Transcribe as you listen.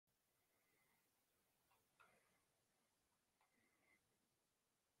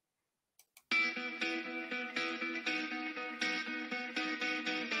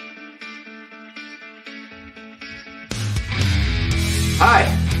Hi,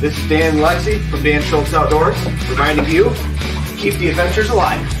 this is Dan and Lexi from Dan Schultz Outdoors, reminding you to keep the adventures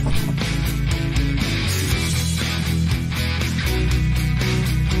alive.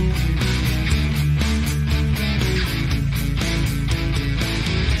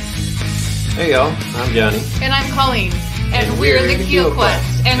 Hey y'all, I'm Johnny. And I'm Colleen. And we're the Keel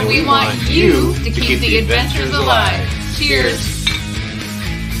Quest. And we want you to keep the adventures alive. Cheers!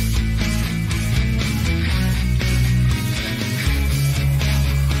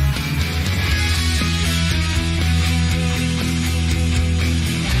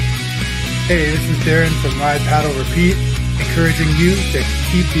 Hey, this is Darren from Ride, Paddle, Repeat, encouraging you to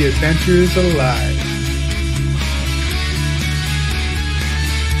keep the adventures alive.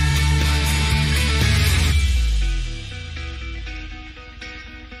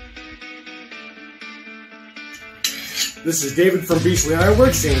 This is David from Beachley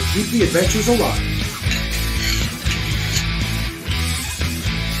Ironworks saying keep the adventures alive.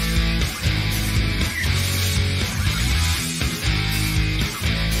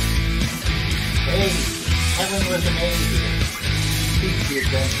 Hey, Kevin with an A here. Keep the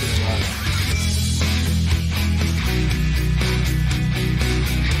adventure alive.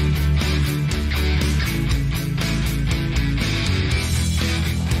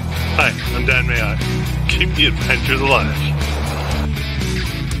 Hi, I'm Dan Mayotte. Keep the adventures alive.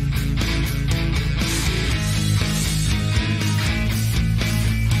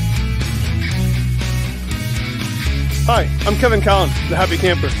 Hi, I'm Kevin Collin, the Happy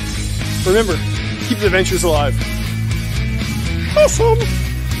Camper. Remember, keep the adventures alive. Awesome!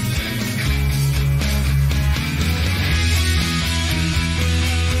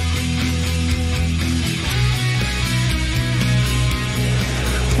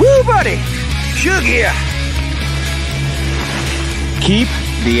 Woo, buddy! Shug here! Keep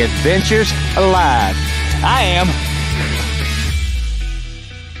the adventures alive. I am.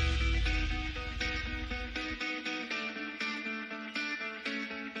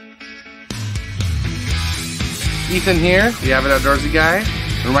 Ethan here, the Avid Outdoorsy guy,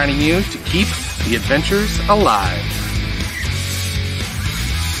 reminding you to keep the adventures alive.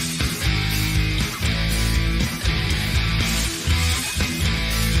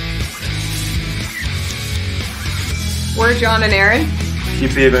 We're John and Aaron.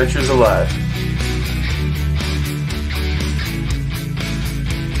 Keep the adventures alive.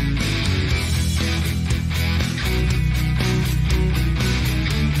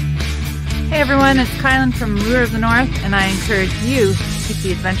 Hey everyone, it's Kylan from Lure of the North, and I encourage you to keep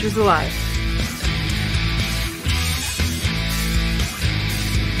the adventures alive.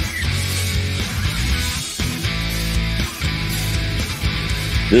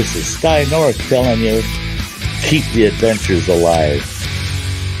 This is Sky North telling you, keep the adventures alive.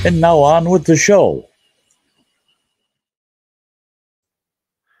 And now on with the show.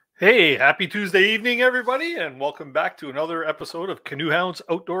 Hey, happy Tuesday evening, everybody, and welcome back to another episode of CANOEHOUND'S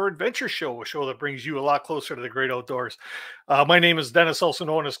Outdoor Adventure Show, a show that brings you a lot closer to the great outdoors. My name is Dennis, also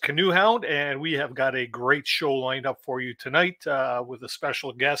known as CANOEHOUND, and we have got a great show lined up for you tonight with a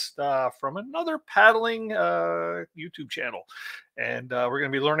special guest from another paddling YouTube channel. And we're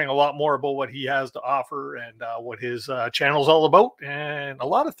going to be learning a lot more about what he has to offer and what his channel's all about, and a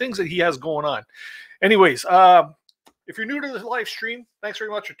lot of things that he has going on. Anyways, if you're new to the live stream, thanks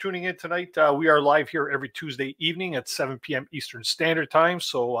very much for tuning in tonight. We are live here every Tuesday evening at 7 p.m. Eastern Standard Time,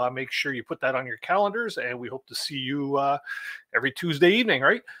 so make sure you put that on your calendars, and we hope to see you every Tuesday evening,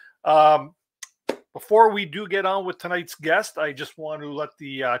 right? Before we do get on with tonight's guest, I just want to let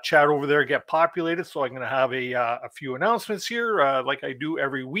the chat over there get populated, so I'm going to have a few announcements here, like I do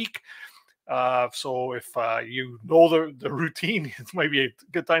every week. So if you know the routine, it might be a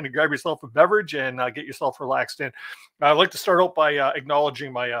good time to grab yourself a beverage and get yourself relaxed in. I'd like to start out by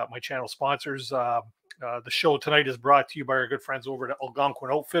acknowledging my channel sponsors. The show tonight is brought to you by our good friends over at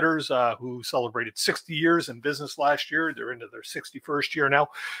Algonquin Outfitters, who celebrated 60 years in business last year. They're into their 61st year now.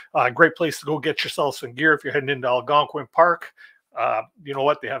 Great place to go get yourself some gear if you're heading into Algonquin Park. You know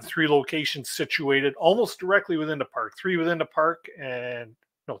what? They have 3 locations situated almost directly within the park. 3 within the park and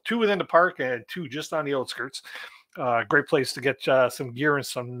 2 within the park and 2 just on the outskirts. Great place to get some gear and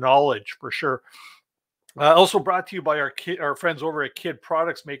some knowledge for sure. Also brought to you by our friends over at Kid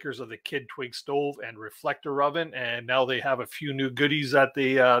Products, makers of the Kid Twig Stove and Reflector Oven. And now they have a few new goodies that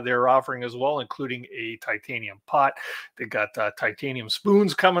they're offering as well, including a titanium pot. They got titanium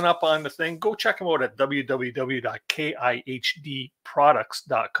spoons coming up on the thing. Go check them out at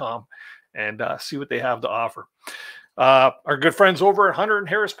www.kihdproducts.com and see what they have to offer. Our good friends over at Hunter &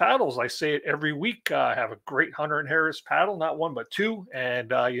 Harris Paddles. I say it every week. Have a great Hunter & Harris paddle, not 1 but 2.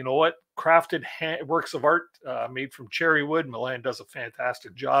 And you know what? crafted works of art made from cherry wood. Milan does a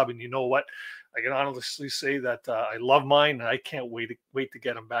fantastic job, and you know what? I can honestly say that I love mine, and I can't wait to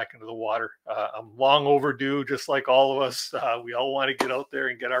get them back into the water. I'm long overdue, just like all of us. We all want to get out there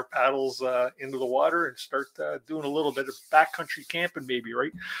and get our paddles into the water and start doing a little bit of backcountry camping, maybe,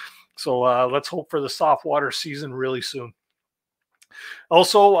 right? So let's hope for the soft water season really soon.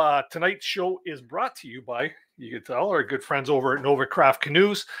 Also, tonight's show is brought to you by, you can tell, our good friends over at Nova Craft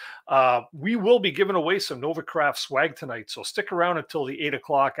Canoes. We will be giving away some Nova Craft swag tonight, so stick around until the 8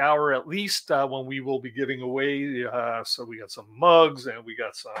 o'clock hour at least, when we will be giving away. So we got some mugs and we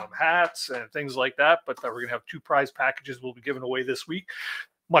got some hats and things like that, but we're going to have 2 prize packages we'll be giving away this week.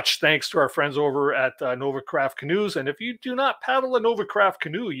 Much thanks to our friends over at Nova Craft Canoes. And if you do not paddle a Nova Craft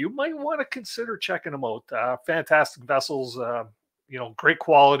canoe, you might want to consider checking them out. Fantastic vessels, you know, great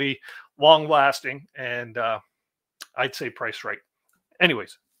quality, long lasting, and I'd say priced right.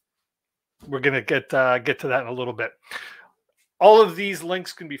 Anyways, we're going to get to that in a little bit. All of these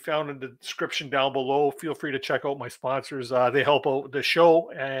links can be found in the description down below. Feel free to check out my sponsors. They help out the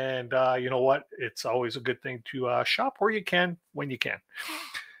show, and you know what? It's always a good thing to shop where you can, when you can.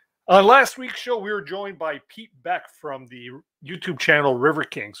 On last week's show, we were joined by Pete Beck from the YouTube channel River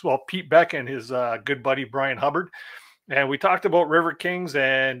Kings. Well, Pete Beck and his good buddy Brian Hubbard. And we talked about River Kings,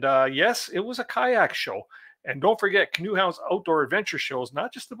 and yes, it was a kayak show. And don't forget, CANOEHOUND'S Outdoor Adventure Show is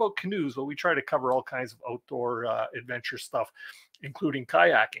not just about canoes, but we try to cover all kinds of outdoor adventure stuff, including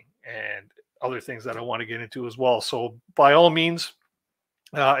kayaking and other things that I want to get into as well. So by all means,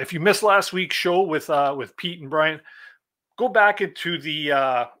 if you missed last week's show with Pete and Brian, go back into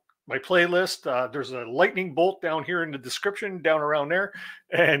the my playlist. There's a lightning bolt down here in the description, down around there.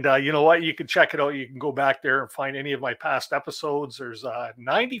 And you know what? You can check it out. You can go back there and find any of my past episodes. There's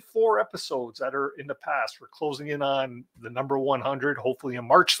 94 episodes that are in the past. We're closing in on the number 100, hopefully in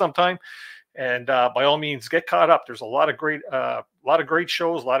March sometime. And by all means, get caught up. There's a lot of great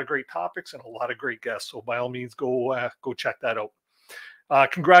shows, a lot of great topics, and a lot of great guests. So by all means, go check that out.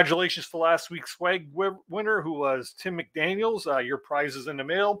 Congratulations to last week's swag winner, who was Tim McDaniels. Your prize is in the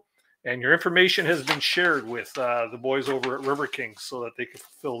mail, and your information has been shared with the boys over at River Kings so that they can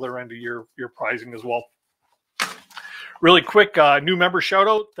fulfill their end of your prizing as well. Really quick, new member shout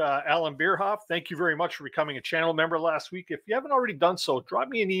out, Alan Bierhoff. Thank you very much for becoming a channel member last week. If you haven't already done so, drop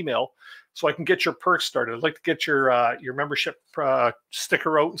me an email so I can get your perks started. I'd like to get your membership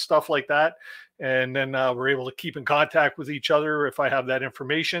sticker out and stuff like that. And then we're able to keep in contact with each other if I have that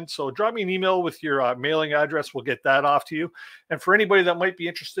information. So drop me an email with your mailing address. We'll get that off to you. And for anybody that might be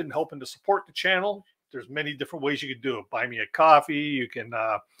interested in helping to support the channel, there's many different ways you can do it. Buy me a coffee. You can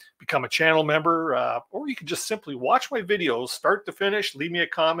become a channel member, or you can just simply watch my videos, start to finish, leave me a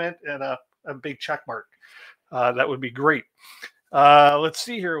comment and a big check mark. That would be great. Let's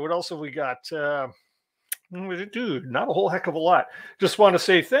see here. What else have we got? Dude, not a whole heck of a lot. Just want to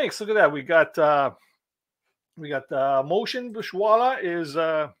say thanks. Look at that. We got Motion Bushwala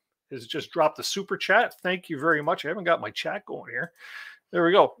is just dropped a super chat. Thank you very much. I haven't got my chat going here. There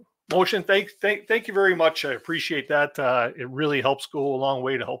we go. Motion, thank you very much. I appreciate that. It really helps go a long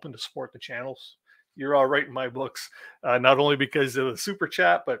way to helping to support the channels. You're all right in my books, not only because of the super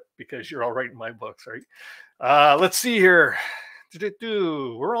chat, but because you're all right in my books, right? Let's see here.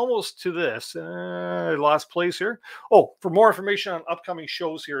 We're almost to this. I lost place here. Oh, for more information on upcoming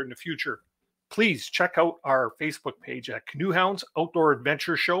shows here in the future, please check out our Facebook page at CANOEHOUND'S Outdoor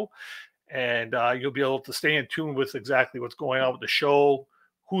Adventure Show, and you'll be able to stay in tune with exactly what's going on with the show,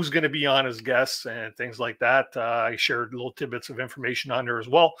 who's going to be on as guests and things like that. I shared little tidbits of information on there as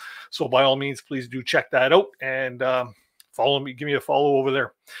well. So by all means, please do check that out and follow me, give me a follow over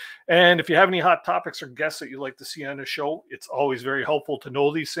there. And if you have any hot topics or guests that you'd like to see on the show, it's always very helpful to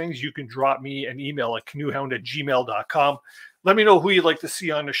know these things. You can drop me an email at canoehound@gmail.com. Let me know who you'd like to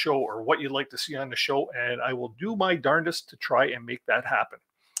see on the show or what you'd like to see on the show, and I will do my darndest to try and make that happen.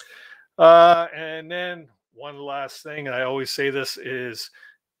 And then one last thing, and I always say this, is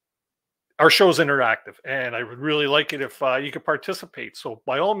our show's interactive, and I would really like it if you could participate. So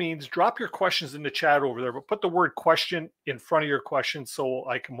by all means, drop your questions in the chat over there, but put the word question in front of your question so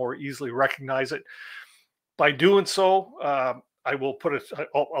I can more easily recognize it. By doing so, I will put it,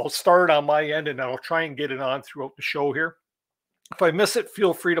 I'll start on my end, and I'll try and get it on throughout the show here. If I miss it,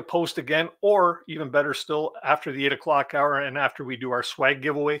 feel free to post again, or even better still, after the 8 o'clock hour and after we do our swag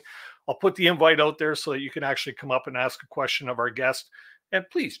giveaway, I'll put the invite out there so that you can actually come up and ask a question of our guest. And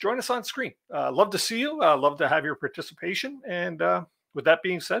please join us on screen. Love to see you. Love to have your participation. And with that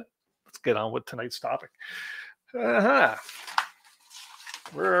being said, let's get on with tonight's topic. Where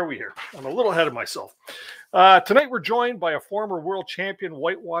are we here? I'm a little ahead of myself. Tonight we're joined by a former world champion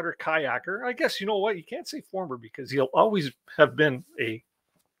whitewater kayaker. I guess you know what? You can't say former because he'll always have been a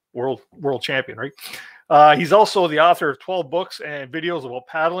world champion, right? He's also the author of 12 books and videos about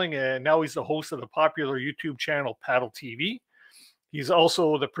paddling, and now he's the host of the popular YouTube channel Paddle TV. He's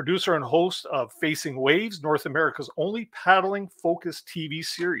also the producer and host of Facing Waves, North America's only paddling-focused TV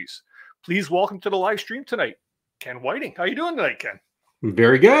series. Please welcome to the live stream tonight, Ken Whiting. How you doing tonight, Ken?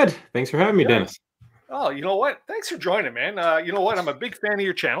 Very good. Thanks for having me, Dennis. Oh, you know what? Thanks for joining, man. You know what? I'm a big fan of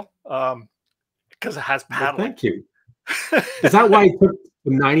your channel because it has paddling. Well, thank you. Is that why it took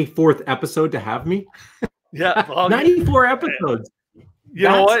the 94th episode to have me? Yeah. Well, 94 episodes. You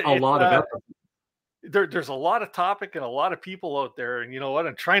know what? A lot of episodes. There's a lot of topic and a lot of people out there. And you know what?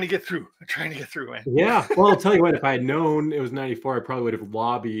 I'm trying to get through. Man. Yeah. Well, I'll tell you what, if I had known it was 94, I probably would have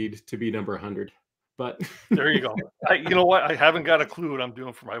lobbied to be number 100. But there you go. You know what? I haven't got a clue what I'm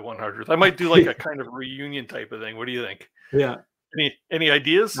doing for my 100th. I might do like a kind of reunion type of thing. What do you think? Yeah. Any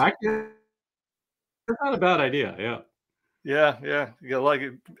ideas? That's not a bad idea. Yeah. Yeah. Like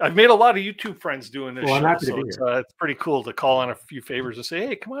I've made a lot of YouTube friends doing this. Well, I'm happy show, to be so here. it's pretty cool to call on a few favors and say,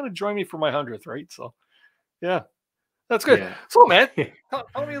 "Hey, come on and join me for my 100th." Right? So, yeah, that's good. Yeah. So, man,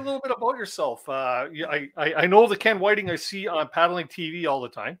 tell me a little bit about yourself. I know the Ken Whiting I see on Paddling TV all the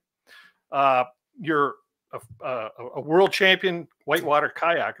time. You're a world champion whitewater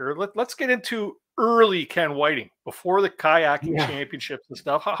kayaker. Let's get into early Ken Whiting before the kayaking championships and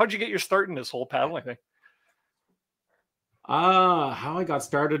stuff. How'd you get your start in this whole paddling thing? How I got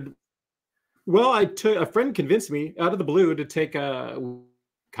started. Well, a friend convinced me out of the blue to take a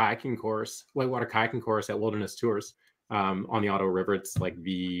kayaking course, whitewater kayaking course at Wilderness Tours on the Ottawa River. It's like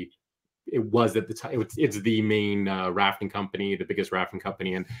it was at the time. It's the main rafting company, the biggest rafting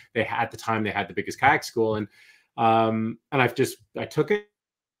company, and at the time they had the biggest kayak school. And I took it.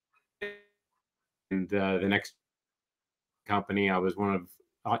 And the next company, I was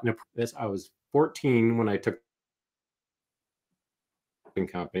I was 14 when I took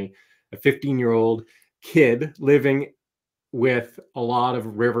company, a 15-year-old kid living with a lot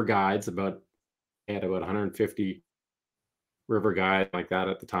of river guides. I had about 150 river guides like that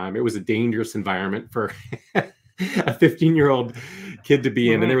at the time. It was a dangerous environment for a 15-year-old kid to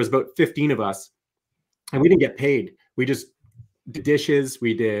be in. And there was about 15 of us, and we didn't get paid. We just did dishes.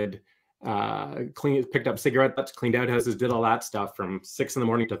 We did picked up cigarette butts, cleaned out houses, did all that stuff from 6 in the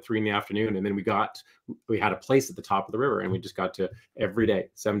morning to 3 in the afternoon. And then we had a place at the top of the river, and we just got to every day,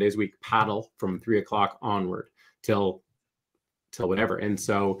 7 days a week, paddle from 3 o'clock onward till whatever. And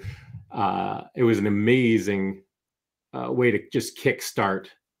so it was an amazing way to just kickstart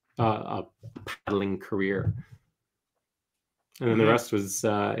a paddling career. And then the rest was,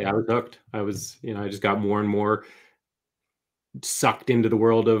 I was hooked. I just got more and more sucked into the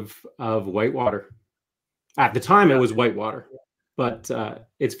world of whitewater. At the time, it was whitewater, but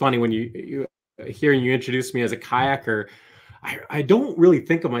it's funny when you introduce me as a kayaker. I don't really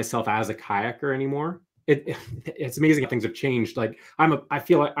think of myself as a kayaker anymore. It's amazing how things have changed. Like I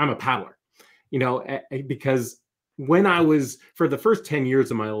feel like I'm a paddler, because when I was, for the first 10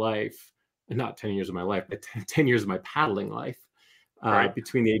 years of my life, not 10 years of my life, but 10 years of my paddling life,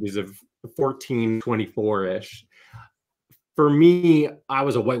 between the ages of 14, 24-ish. For me, I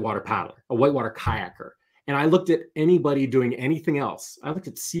was a whitewater paddler, a whitewater kayaker. And I looked at anybody doing anything else. I looked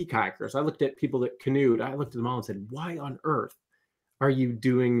at sea kayakers. I looked at people that canoed. I looked at them all and said, why on earth are you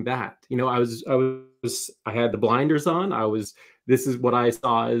doing that? I had the blinders on. This is what I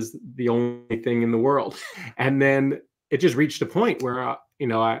saw as the only thing in the world. And then it just reached a point where, I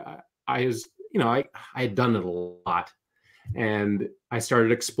had done it a lot. And I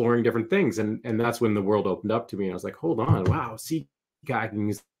started exploring different things. And that's when the world opened up to me. And I was like, hold on, wow, sea kayaking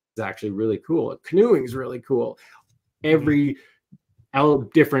is actually really cool. Canoeing is really cool. Every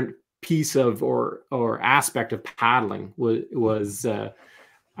different piece of or aspect of paddling was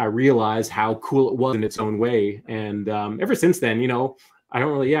I realized how cool it was in its own way. And ever since then, I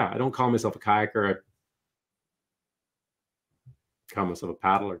don't call myself a kayaker. I call myself a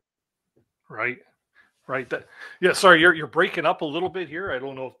paddler. Right. Sorry, you're breaking up a little bit here. I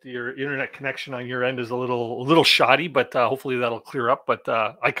don't know if your internet connection on your end is a little shoddy, but hopefully that'll clear up. But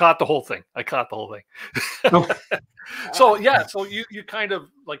I caught the whole thing. So you kind of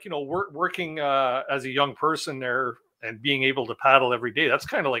like, working as a young person there and being able to paddle every day. That's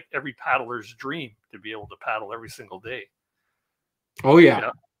kind of like every paddler's dream, to be able to paddle every single day. Oh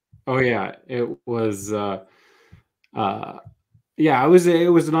yeah. It was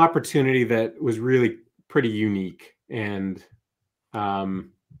it was an opportunity that was really pretty unique, and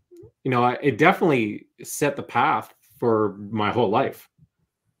it definitely set the path for my whole life.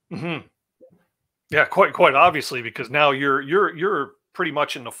 Yeah, quite obviously, because now you're pretty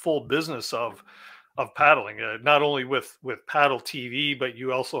much in the full business of paddling, not only with paddle TV, but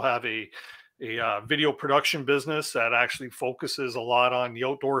you also have a video production business that actually focuses a lot on the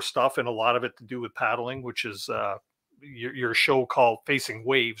outdoor stuff and a lot of it to do with paddling, which is your show called Facing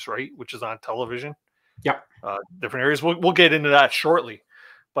Waves, right? Which is on television. Yeah. Different areas. We'll get into that shortly.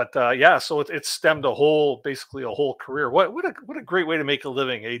 But yeah, so it's stemmed basically a whole career. What a great way to make a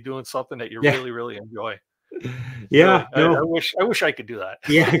living, doing something that you really, really enjoy. Yeah, really, I wish I could do that.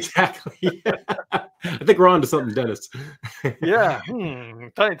 Yeah, exactly. I think we're on to something, Dennis. Yeah,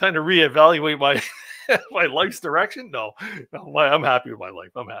 time to reevaluate my my life's direction. No, I'm happy with my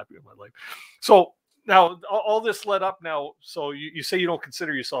life. I'm happy with my life. So now all this led up now. So you say you don't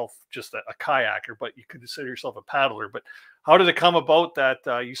consider yourself just a kayaker, but you consider yourself a paddler. But how did it come about that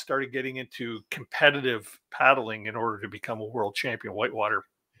you started getting into competitive paddling in order to become a world champion whitewater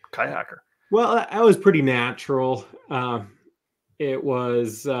kayaker? Well, that was pretty natural. It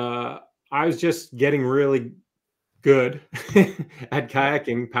was, I was just getting really good at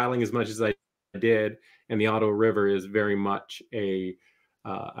kayaking, paddling as much as I did. And the Ottawa River is very much a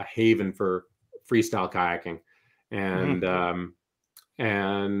haven for freestyle kayaking.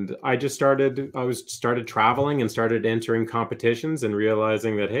 And I just started traveling and started entering competitions and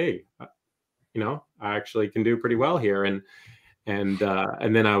realizing that, hey, I actually can do pretty well here. And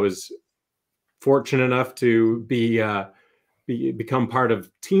then I was fortunate enough to become part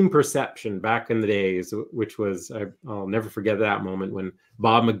of Team Perception back in the days, which was, I'll never forget that moment when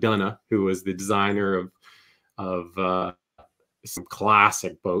Bob McDonough, who was the designer of some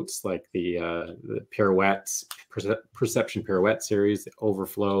classic boats like the Pirouettes, Perception Pirouette series, the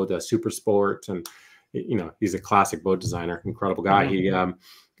Overflow, the Super Sport, and he's a classic boat designer, incredible guy. He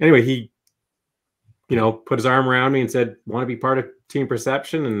anyway, he put his arm around me and said, "Want to be part of Team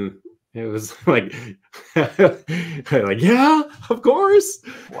Perception?" And it was like, yeah, of course.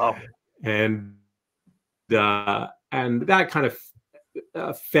 Wow. And that kind of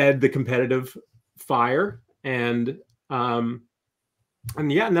fed the competitive fire. And then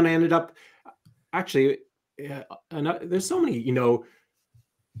I ended up actually, there's so many,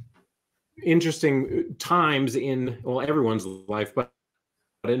 interesting times in, everyone's life, but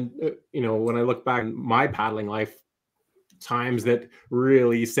in, when I look back in my paddling life, times that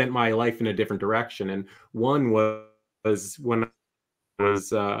really sent my life in a different direction. And one was when I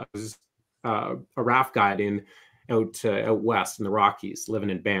was a raft guide out west in the Rockies, living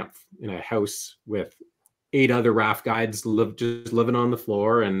in Banff in a house with 8 other raft guides, just living on the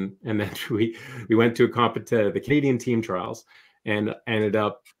floor. And then we went to the Canadian team trials and ended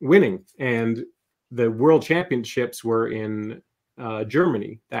up winning. And the world championships were in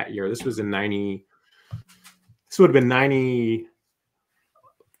Germany that year. This was in this would have been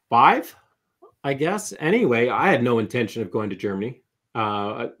 95, I guess. Anyway, I had no intention of going to Germany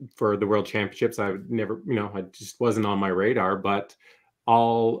for the world championships. I would never, I just wasn't on my radar. But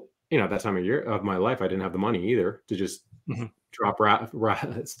that time of my life, I didn't have the money either to just stop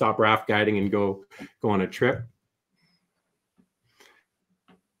raft guiding and go on a trip.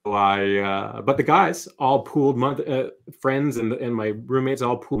 So but the guys all pooled friends and my roommates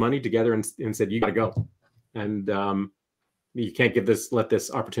all pooled money together and said, "You got to go." And you can't let this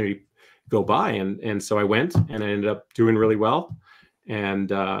opportunity go by. And so I went and I ended up doing really well.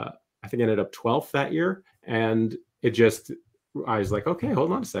 And I think I ended up 12th that year. And I was like, okay,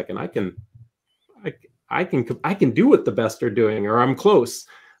 hold on a second. I can do what the best are doing, or I'm close.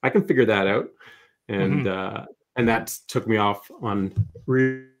 I can figure that out. And that took me off on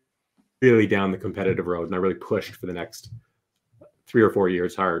really down the competitive road. And I really pushed for the next 3 or 4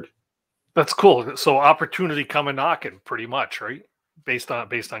 years hard. That's cool. So opportunity coming knocking, pretty much, right? Based on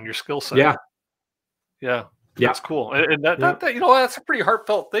your skill set. Yeah. That's cool. And that that's a pretty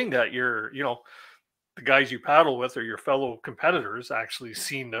heartfelt thing that you're, the guys you paddle with or your fellow competitors actually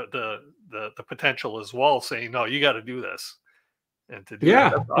seen the potential as well, saying, "No, you got to do this." And to do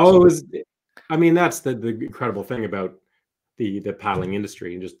that, that's awesome. That's the incredible thing about the paddling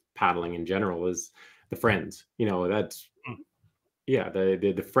industry and just paddling in general is the friends. That's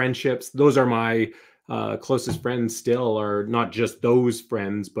the friendships. Those are my closest friends still, are not just those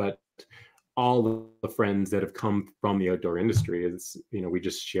friends, but all the friends that have come from the outdoor industry. Is we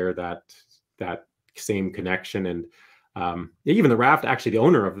just share that same connection. And even the raft, actually the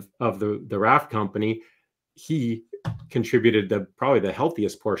owner of the raft company, he contributed probably the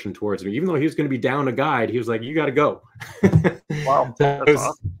healthiest portion towards me. Even though he was going to be down a guide, he was like, "You got to go." Wow. That's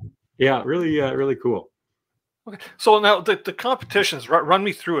awesome. Yeah, really cool. Okay. So now the competitions, run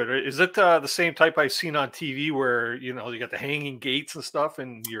me through it. Is it the same type I've seen on TV where, you know, you got the hanging gates and stuff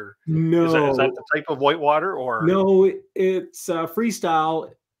and is that No, the type of whitewater or? no, it's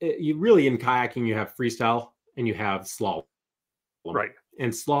freestyle. You really, in kayaking, you have freestyle and you have slalom. Right.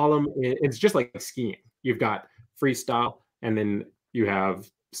 And slalom, it's just like skiing. You've got freestyle, and then you have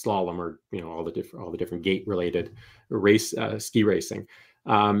slalom, or you know, all the different gate related race ski racing.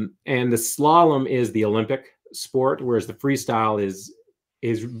 And the slalom is the Olympic sport, whereas the freestyle is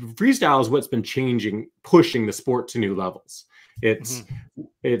what's been pushing the sport to new levels. It's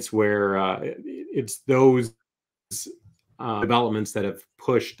where it's those developments that have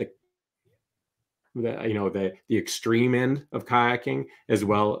pushed the extreme end of kayaking as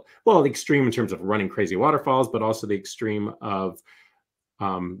well. Well, the extreme in terms of running crazy waterfalls, but also the extreme of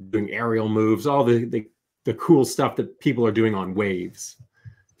doing aerial moves, all the cool stuff that people are doing on waves.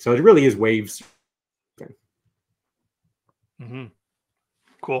 So it really is waves.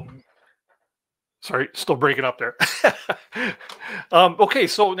 Cool. Sorry, still breaking up there. Okay,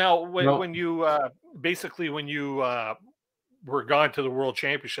 so now when you were gone to the World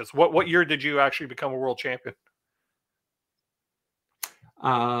Championships, what year did you actually become a world champion?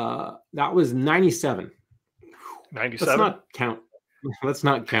 That was 97. 97. Let's not count. Let's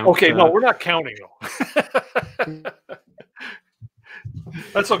not count. Okay, no, we're not counting though.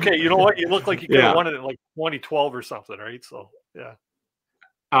 That's okay. You know what? You look like you could have won it in like 2012 or something, right? So yeah.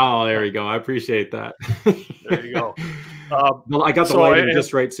 Oh, there you go. I appreciate that. There you go. Well, I got the lighting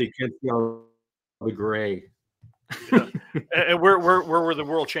just right, so you can't see all the gray. Yeah. And where were the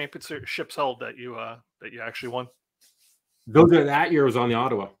World Championships held that you actually won? That year was on the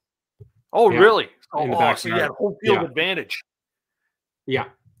Ottawa. Oh, really? So you had home field advantage. Yeah,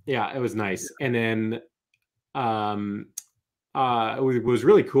 it was nice. And then what was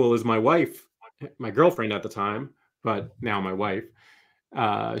really cool is my wife, my girlfriend at the time, but now my wife,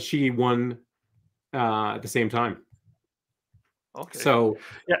 she won at the same time. Okay. So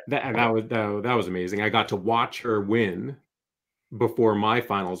that was amazing. I got to watch her win before my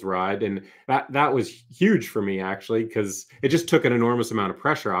finals ride, and that was huge for me actually, because it just took an enormous amount of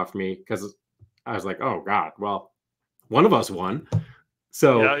pressure off me, because I was like, oh God, well, one of us won.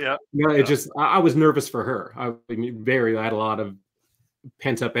 So I was nervous for her. I had a lot of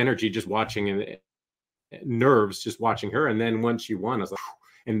pent up energy just watching, and nerves just watching her. And then once she won, I was like,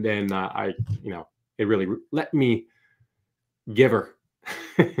 and then it really let me give her.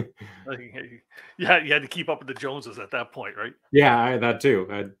 Yeah, you had to keep up with the Joneses at that point, right? Yeah, that too.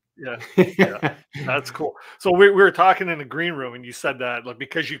 Yeah, that's cool. So we were talking in the green room, and you said that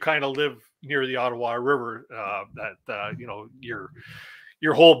because you kind of live near the Ottawa River, that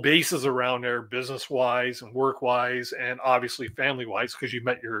your whole base is around there, business wise and work wise, and obviously family wise, because you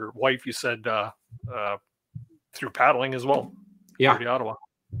met your wife, you said through paddling as well. Yeah, the Ottawa.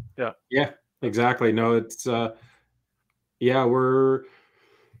 Yeah, exactly. No, it's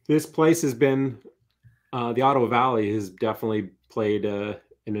this place has been the Ottawa Valley has definitely played an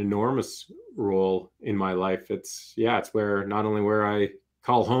enormous role in my life. It's where not only where I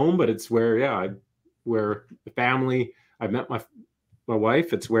call home, but it's where where the family. I've met my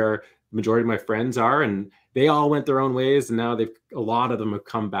wife. It's where the majority of my friends are, and they all went their own ways, and now a lot of them have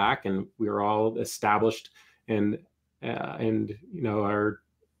come back, and we're all established and have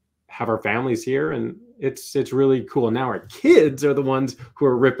our families here, and it's really cool. Now our kids are the ones who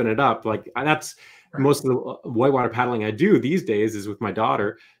are ripping it up. Like that's most of the whitewater paddling I do these days is with my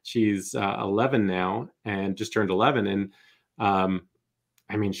daughter. She's 11 now and just turned 11, and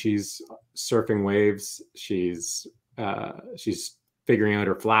I mean, she's surfing waves. She's figuring out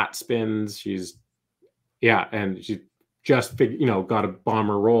her flat spins. And she just got a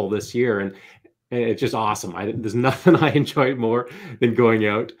bomber roll this year, and it's just awesome. There's nothing I enjoy more than going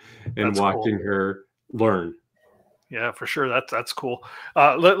out and watching her learn. Yeah, for sure. That's cool.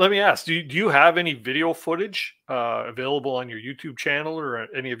 Let me ask, do you have any video footage available on your YouTube channel or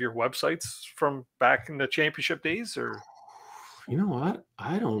any of your websites from back in the championship days? Or you know what?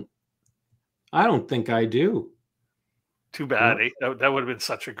 I don't think I do. Too bad. Eh? That would have been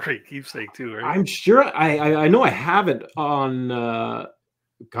such a great keepsake too, right? I'm sure I know I have it on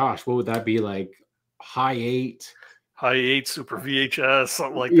gosh, what would that be, like high 8 Super VHS,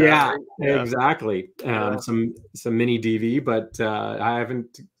 something like that. Yeah, right? Exactly. Some mini DV, but I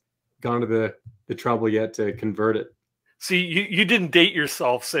haven't gone to the trouble yet to convert it. See, you didn't date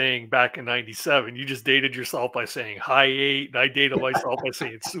yourself saying back in 97. You just dated yourself by saying high 8. And I dated myself by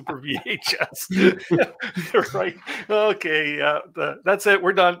saying Super VHS. Right. Okay. That's it.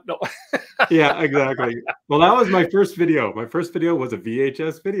 We're done. No. Yeah, exactly. Well, that was my first video. My first video was a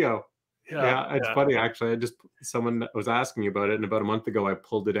VHS video. Yeah, it's funny actually. Someone was asking about it, and about a month ago I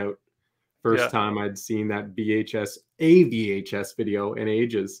pulled it out. First time I'd seen that VHS video in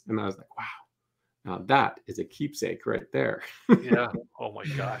ages, and I was like, wow, now that is a keepsake right there. Yeah. Oh my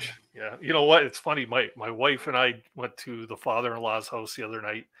gosh. Yeah. You know what? It's funny. My wife and I went to the father-in-law's house the other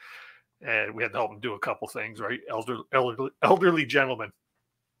night, and we had to help him do a couple things, right? Elderly gentleman.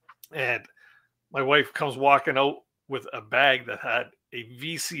 And my wife comes walking out with a bag that had a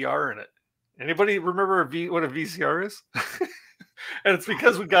VCR in it. Anybody remember what a VCR is? And it's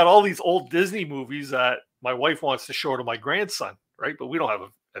because we got all these old Disney movies that my wife wants to show to my grandson, right? But we don't have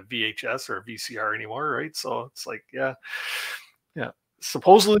a VHS or a VCR anymore, right? So it's like, yeah.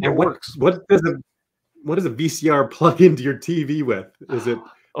 Supposedly it works. What does a VCR plug into your TV with? Is it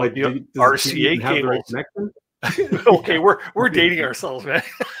like RCA cables? Okay, we're dating ourselves, man.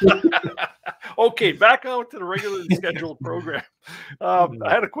 Okay, back on to the regularly scheduled program. I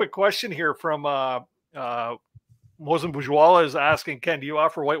had a quick question here from Mosin Bourgeois is asking, Ken, do you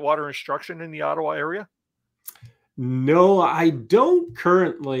offer whitewater instruction in the Ottawa area? No, I don't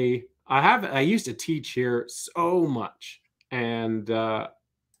currently. I used to teach here so much, and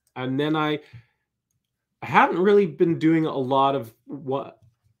then I haven't really been doing a lot of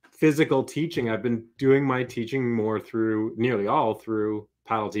physical teaching. I've been doing my teaching more nearly all through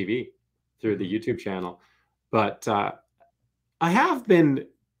Paddle TV, through the YouTube channel. But I have been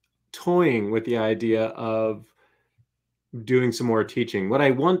toying with the idea of doing some more teaching. What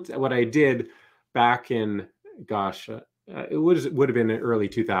I did back in, gosh, it would have been in early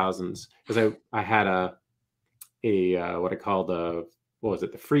 2000s, because I had what I called the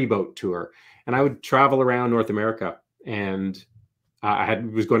free boat tour, and I would travel around North America, and I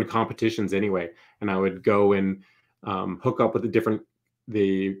was going to competitions anyway, and I would go and hook up with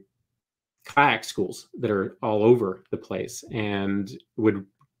the kayak schools that are all over the place, and would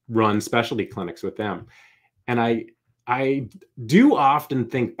run specialty clinics with them. And I do often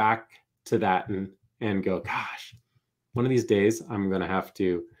think back to that and go, gosh, one of these days I'm going to have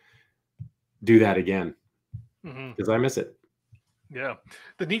to do that again, because I miss it. Yeah.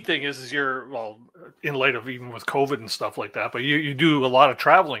 The neat thing is you're, well, in light of even with COVID and stuff like that, but you do a lot of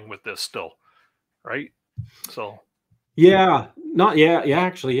traveling with this still, right? So. Yeah,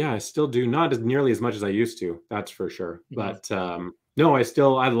 actually, I still do, not as nearly as much as I used to. That's for sure. But no, I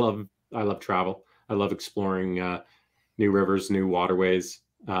love travel. I love exploring new rivers, new waterways.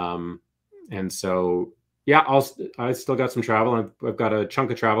 And so, yeah, I still got some travel. I've got a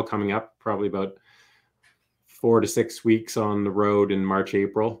chunk of travel coming up, probably about 4 to 6 weeks on the road in March,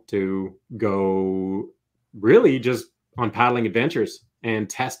 April, to go really just on paddling adventures and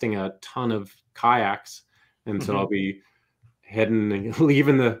testing a ton of kayaks. And so I'll be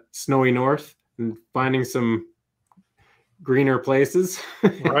leaving the snowy north and finding some greener places.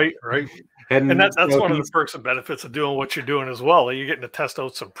 Right. And that's one of the perks and benefits of doing what you're doing as well. You're getting to test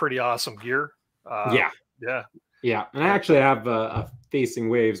out some pretty awesome gear. Yeah. And I actually have a Facing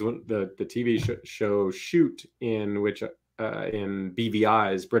Waves, the TV show shoot in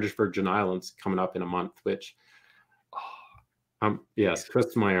BVI's British Virgin Islands, coming up in a month, which yes,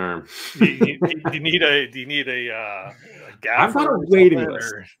 twist my arm. Do you need a gaffer? I've got a waiting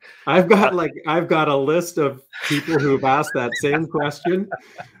list. I've got a list of people who have asked that same question.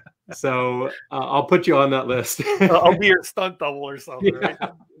 So I'll put you on that list. I'll be your stunt double or something, right?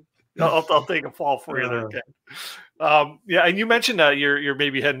 I'll take a fall for you there, Ken. And you mentioned that you're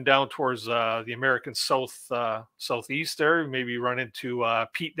maybe heading down towards the American southeast there. Maybe run into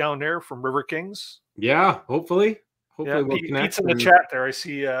Pete down there from River Kings. Yeah, hopefully we'll connect. Pete's in the chat there. I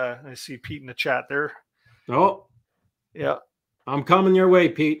see Pete in the chat there. Oh, yeah. I'm coming your way,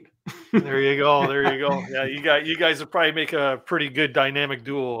 Pete. There you go. Yeah, you guys would probably make a pretty good dynamic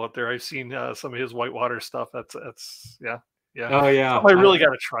duo out there. I've seen some of his whitewater stuff. That's yeah. Oh yeah. I really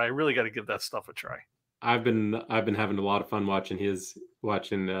got to try. I really got to give that stuff a try. I've been having a lot of fun watching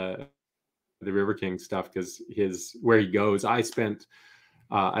the River King stuff, because where he goes.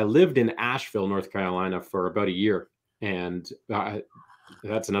 I lived in Asheville, North Carolina for about a year, and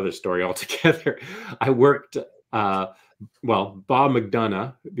that's another story altogether. I worked. Bob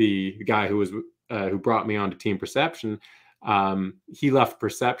McDonough, the guy who brought me on to Team Perception, he left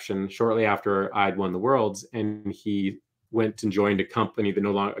Perception shortly after I'd won the Worlds, and he went and joined a company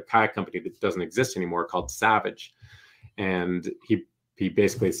a kayak company that doesn't exist anymore, called Savage. And he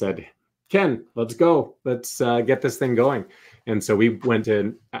basically said, Ken, let's go. Let's get this thing going. And so we went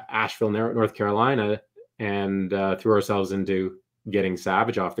to Asheville, North Carolina, and threw ourselves into getting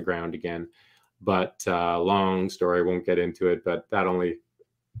Savage off the ground again. But long story, won't get into it. But that only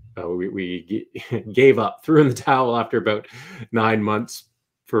we gave up, threw in the towel after about 9 months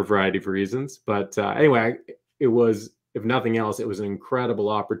for a variety of reasons. But anyway, it was, if nothing else, it was an incredible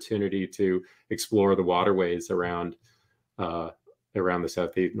opportunity to explore the waterways around the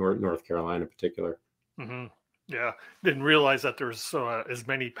Southeast, North Carolina in particular. Mm-hmm. Yeah, didn't realize that there's as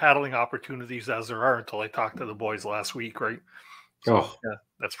many paddling opportunities as there are until I talked to the boys last week, right? So, Oh, yeah,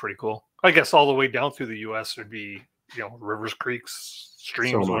 that's pretty cool. I guess all the way down through the U.S. would be, rivers, creeks,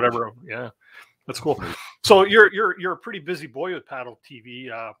 streams, so whatever. Yeah, that's cool. So you're a pretty busy boy with Paddle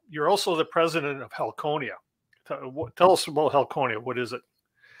TV. You're also the president of Halconia. Tell us about Halconia. What is it?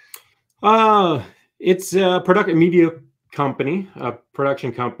 It's a media company, a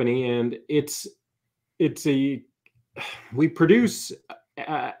production company, and we produce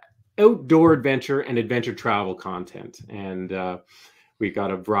outdoor adventure and adventure travel content, and we've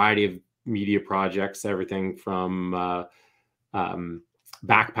got a variety of media projects, everything from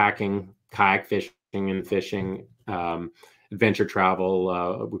backpacking, kayak fishing and fishing, adventure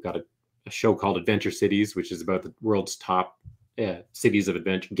travel. We've got a show called Adventure Cities, which is about the world's top cities of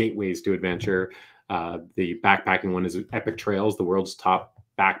adventure, gateways to adventure. The backpacking one is Epic Trails, the world's top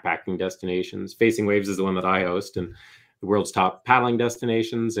backpacking destinations. Facing Waves is the one that I host, and the world's top paddling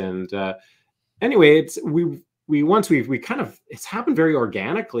destinations. And anyway, it's happened very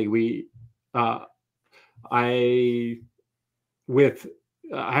organically. I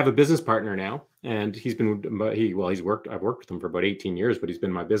have a business partner now, and I've worked with him for about 18 years, but he's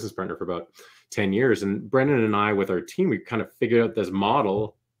been my business partner for about 10 years. And Brendan and I, with our team, we kind of figured out this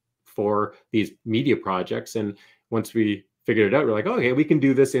model for these media projects. And once we figured it out, we're like, okay, we can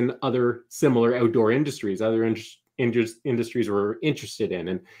do this in other similar outdoor industries, industries we're interested in,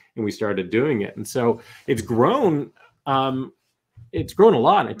 and we started doing it. And so it's grown. It's grown a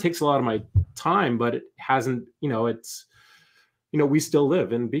lot. It takes a lot of my time, but it hasn't. We still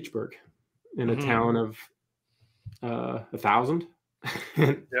live in Beachburg, in a town of 1,000.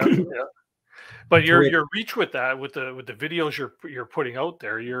 Yeah. But your reach with that, with the videos you're putting out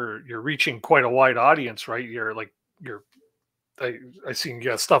there, you're reaching quite a wide audience, right? I seen you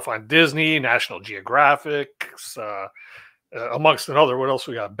got stuff on Disney, National Geographic, amongst another. What else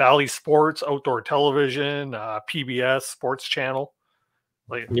we got? Bally Sports, Outdoor Television, PBS Sports Channel.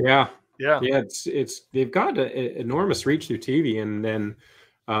 Yeah. It's they've got an enormous reach through TV, and then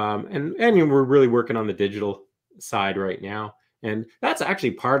and we're really working on the digital side right now, and that's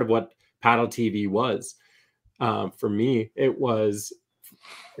actually part of what Paddle TV was. For me, it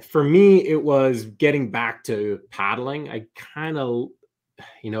was getting back to paddling. I kind of,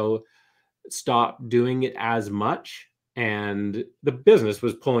 stopped doing it as much, and the business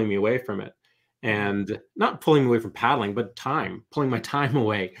was pulling me away from it, and not pulling me away from paddling, but pulling my time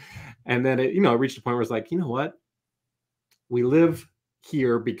away. And then it reached a point where it's like, you know what? We live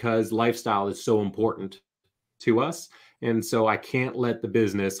here because lifestyle is so important to us. And so I can't let the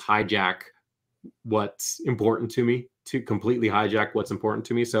business hijack what's important to me, to completely hijack what's important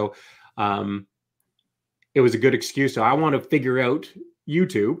to me. So it was a good excuse. So I want to figure out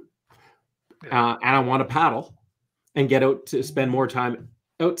YouTube, and I want to paddle and get out to spend more time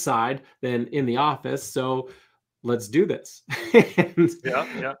outside than in the office. So let's do this. And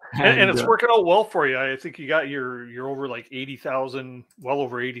it's working out well for you. I think you're over like 80,000, well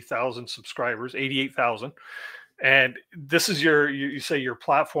over 80,000 subscribers, 88,000. And this is you say your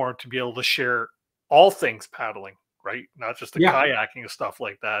platform to be able to share all things paddling, right? Not just the kayaking and stuff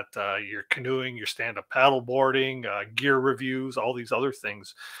like that. Your canoeing, your stand-up paddle boarding, gear reviews, all these other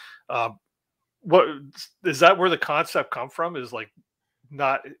things. What is that where the concept come from? Is like,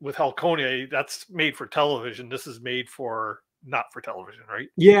 not with Halconia, that's made for television. This is made for not for television, right?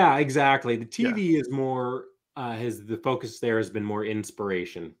 Yeah, exactly. The TV is more the focus there has been more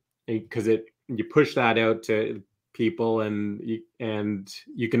inspiration, because you push that out to people, and you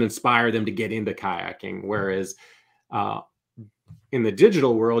can inspire them to get into kayaking. Whereas in the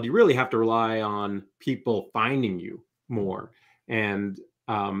digital world, you really have to rely on people finding you more, and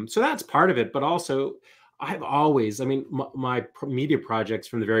so that's part of it. But also, I've always, my media projects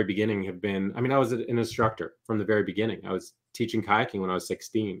from the very beginning have been, I was an instructor from the very beginning. I was teaching kayaking when I was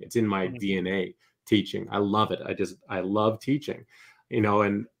 16. It's in my DNA, teaching. I love it. I love teaching,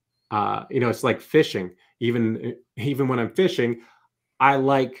 and it's like fishing. Even when I'm fishing, I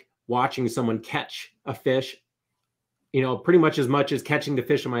like watching someone catch a fish, pretty much as catching the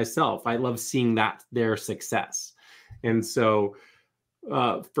fish myself. I love seeing their success. And so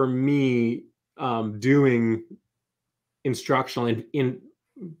for me, doing instructional in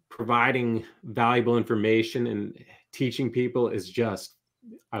providing valuable information and teaching people is just,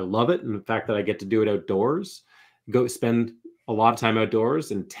 I love it. And the fact that I get to do it outdoors, go spend a lot of time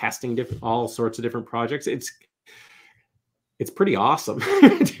outdoors and testing all sorts of different projects. it's pretty awesome.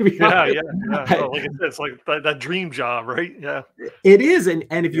 To be honest. No, like it's like that dream job, right? Yeah, it is. And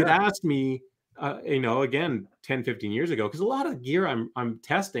if you'd asked me, again, 10, 15 years ago, because a lot of the gear I'm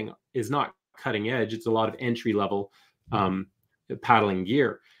testing is not cutting edge. It's a lot of entry level paddling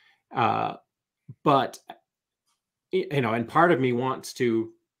gear. But and part of me wants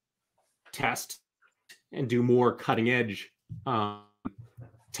to test and do more cutting edge,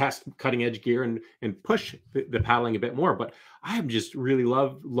 test cutting edge gear and push the paddling a bit more. But I'm just really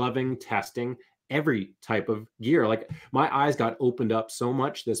loving testing every type of gear. Like my eyes got opened up so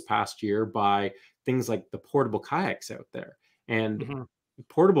much this past year by things like the portable kayaks out there and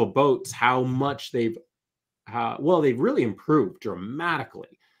portable boats, how much they've really improved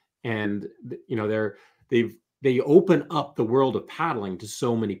dramatically. And they open up the world of paddling to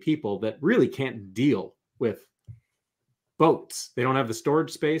so many people that really can't deal with boats. They don't have the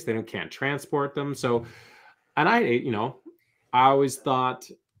storage space. They can't transport them. So, and I always thought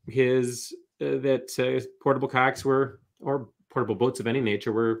that portable kayaks or portable boats of any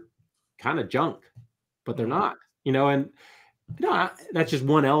nature were kind of junk, but they're not, and that's just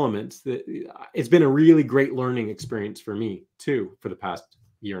one element. It's been a really great learning experience for me too, for the past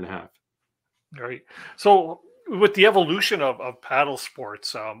year and a half. Right. So with the evolution of paddle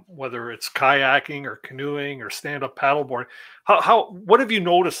sports, whether it's kayaking or canoeing or stand-up paddleboard, what have you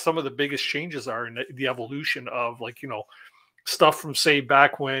noticed some of the biggest changes are in the evolution of, like, stuff from, say,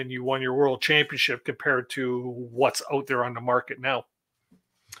 back when you won your world championship compared to what's out there on the market now?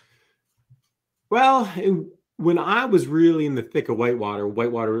 Well, when I was really in the thick of whitewater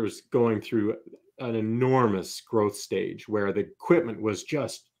was going through an enormous growth stage where the equipment was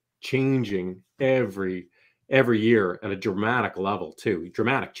just changing every year at a dramatic level too,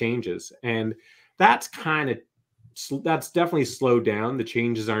 dramatic changes. And that's definitely slowed down. The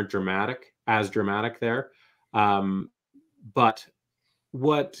changes aren't as dramatic there. But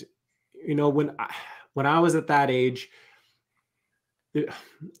when I was at that age,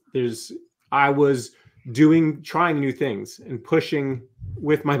 I was trying new things and pushing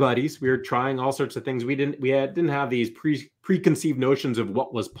with my buddies. We were trying all sorts of things. We didn't have these preconceived notions of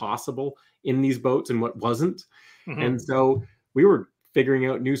what was possible in these boats and what wasn't. And so we were figuring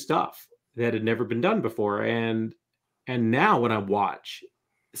out new stuff that had never been done before. And now when I watch,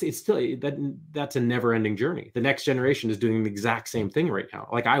 it's still that's a never-ending journey. The next generation is doing the exact same thing right now.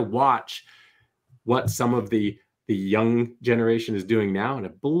 Like I watch what some of the young generation is doing now, and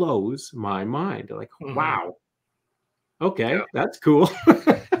it blows my mind. Like, wow, okay, that's cool.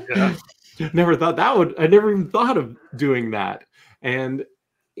 Never thought I never even thought of doing that. And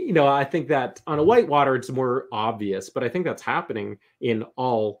I think that on a whitewater it's more obvious, but I think that's happening in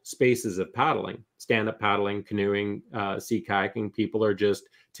all spaces of paddling, stand-up paddling, canoeing, sea kayaking. People are just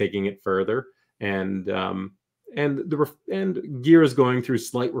taking it further, and gear is going through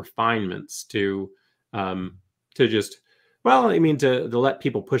slight refinements to let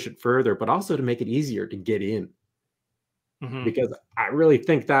people push it further, but also to make it easier to get in. Because I really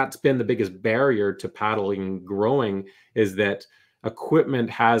think that's been the biggest barrier to paddling growing, is that equipment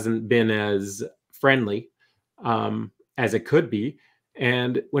hasn't been as friendly as it could be.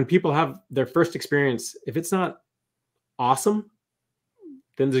 And when people have their first experience, if it's not awesome,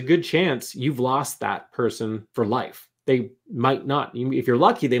 then there's a good chance you've lost that person for life. They might not. If you're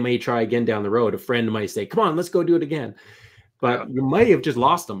lucky, they may try again down the road. A friend might say, come on, let's go do it again. But you might have just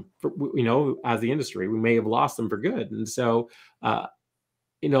lost them, as the industry. We may have lost them for good. And so, a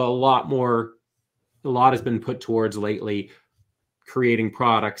lot has been put towards lately creating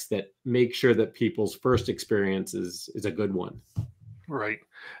products that make sure that people's first experience is a good one. Right.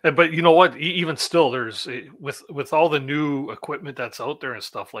 But you know what? Even still, there's with all the new equipment that's out there and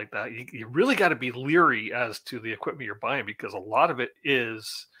stuff like that, you really got to be leery as to the equipment you're buying, because a lot of it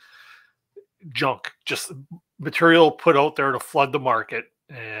is junk, just material put out there to flood the market,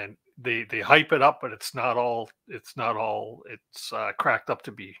 and they hype it up, but it's not all it's cracked up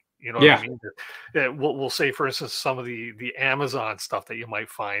to be. You know what I mean? We'll say, for instance, some of the Amazon stuff that you might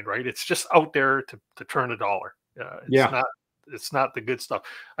find, right? It's just out there to turn a dollar. It's not the good stuff.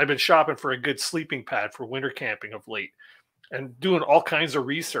 I've been shopping for a good sleeping pad for winter camping of late, and doing all kinds of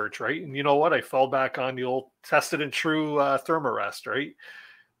research, right? And you know what? I fell back on the old tested and true Thermarest, right?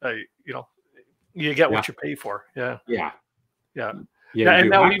 You get what you pay for. And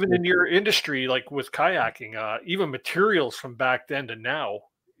now even in your industry, like with kayaking, even materials from back then to now,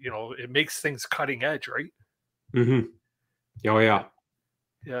 it makes things cutting edge, right? Yeah.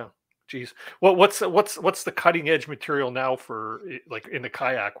 Geez. What's the cutting edge material now for, like, in the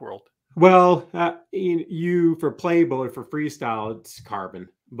kayak world? Well, for playboat, for freestyle, it's carbon.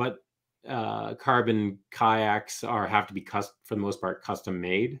 But carbon kayaks have to be for the most part custom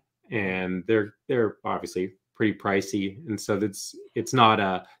made, and they're obviously pretty pricey, and so it's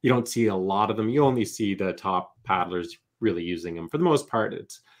not you don't see a lot of them. You only see the top paddlers really using them. For the most part,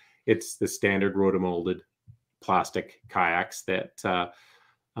 it's the standard rotomolded plastic kayaks that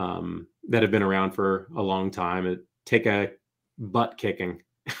that have been around for a long time. It take a butt kicking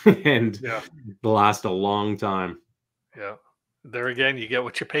and last a long time. Yeah. There again, you get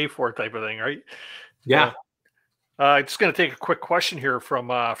what you pay for, type of thing, right? Yeah. I'm just going to take a quick question here from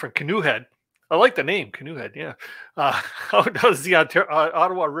Canoehead. I like the name, Canoehead. Yeah. How does the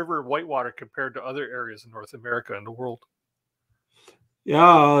Ottawa River whitewater compared to other areas in North America and the world?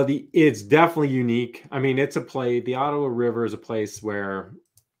 Yeah, it's definitely unique. I mean, the Ottawa River is a place where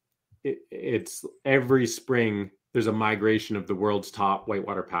it's every spring there's a migration of the world's top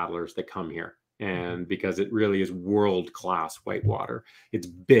whitewater paddlers that come here. And because it really is world-class whitewater, it's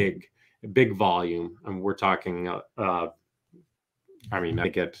big volume. And we're talking, I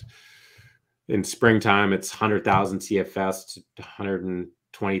think in springtime, it's 100,000 CFS to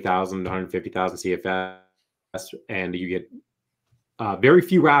 120,000, 150,000 CFS. And you get very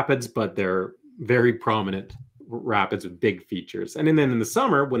few rapids, but they're very prominent rapids with big features. And then in the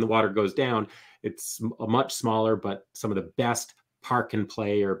summer, when the water goes down, it's a much smaller, but some of the best park and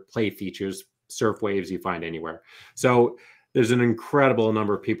play or play features, surf waves you find anywhere. So there's an incredible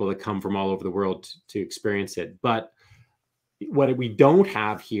number of people that come from all over the world to experience it. But what we don't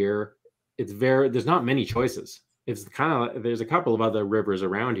have here, there's not many choices. It's there's a couple of other rivers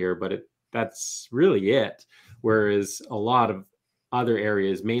around here, but that's really it. Whereas a lot of other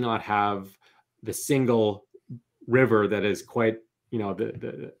areas may not have the single river that is quite,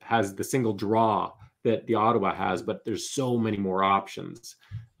 has the single draw that the Ottawa has, but there's so many more options.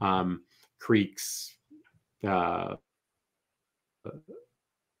 Creeks,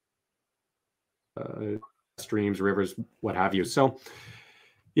 streams, rivers, what have you. So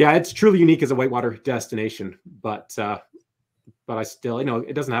yeah, it's truly unique as a whitewater destination, but I still,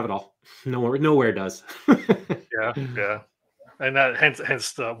 it doesn't have it all. Nowhere does. Yeah. And that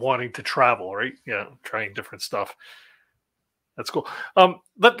hence the wanting to travel, right? Yeah, trying different stuff. That's cool.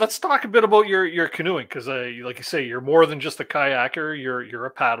 Let's talk a bit about your canoeing, because like you say, you're more than just a kayaker. You're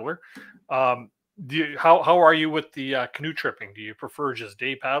a paddler. How are you with the canoe tripping? Do you prefer just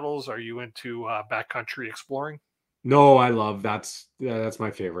day paddles? Are you into backcountry exploring? No, I love that's my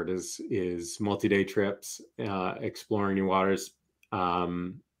favorite is multi-day trips, exploring new waters.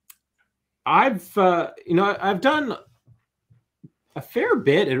 I've done a fair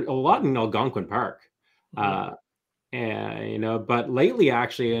bit, a lot in Algonquin Park. And but lately,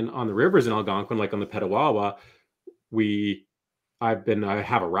 actually, on the rivers in Algonquin, like on the Petawawa, I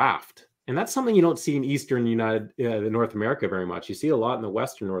have a raft, and that's something you don't see in Eastern North America very much. You see a lot in the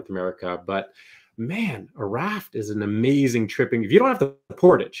Western North America, but man, a raft is an amazing tripping. If you don't have the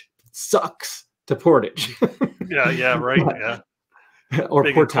portage, it sucks to portage. Yeah, right. Yeah. Or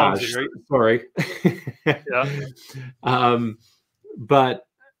big portage, right? Sorry. Yeah. But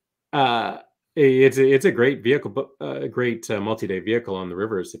it's a great vehicle, but a great multi-day vehicle on the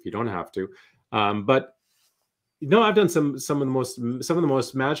rivers if you don't have to. But I've done some of the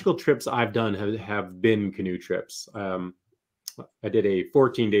most magical trips I've done have been canoe trips. I did a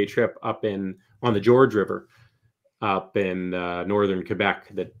 14-day trip on the George River up in northern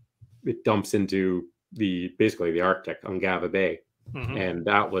Quebec that it dumps into basically the Arctic, Ungava Bay. Mm-hmm. And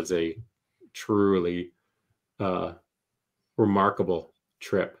that was a truly remarkable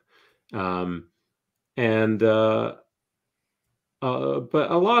trip. But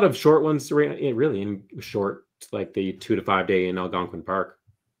a lot of short ones, really in short, like the 2 to 5 day in Algonquin Park.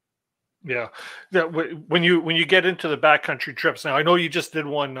 Yeah. When you get into the backcountry trips, now I know you just did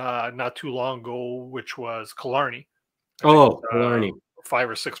one not too long ago, which was Killarney. Killarney, 5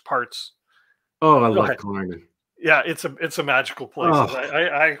 or 6 parts. Oh, I love Killarney. Yeah, it's a magical place. Oh.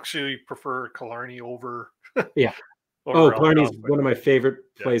 I actually prefer Killarney over. Yeah. Killarney is one of my favorite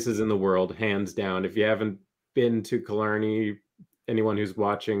places in the world, hands down. If you haven't been to Killarney, anyone who's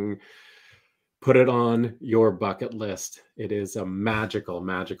watching, put it on your bucket list. It is a magical,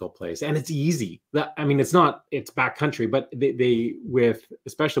 magical place, and it's easy. It's backcountry, but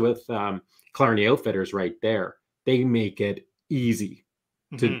especially with Killarney Outfitters right there, they make it easy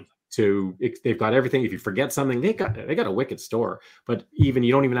they've got everything. If you forget something, they got a wicked store. But you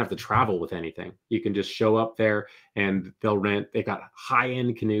don't even have to travel with anything. You can just show up there and they'll rent. They got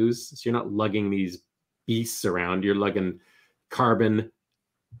high-end canoes, so you're not lugging these beasts around. You're lugging carbon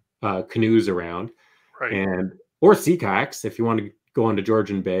canoes around, right? Or sea kayaks if you want to go on to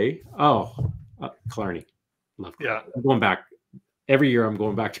Georgian Bay. Killarney, love Killarney. Yeah, I'm going back every year I'm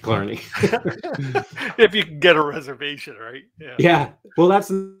going back to Killarney. If you can get a reservation, right? Yeah. Yeah. Well, that's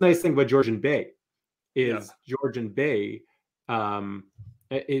the nice thing about Georgian Bay is Georgian Bay.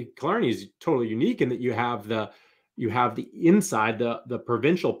 Killarney is totally unique in that you have the inside the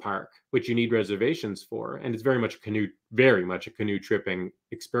provincial park, which you need reservations for, and it's very much a canoe tripping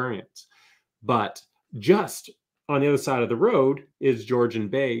experience. But just on the other side of the road is Georgian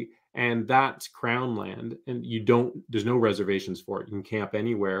Bay, and that's Crown land, and there's no reservations for it. You can camp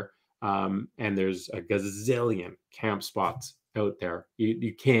anywhere, and there's a gazillion camp spots out there.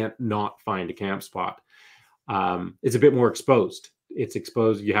 You can't not find a camp spot. It's a bit more exposed. It's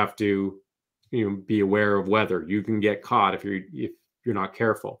exposed. You have to, be aware of weather. You can get caught if you're not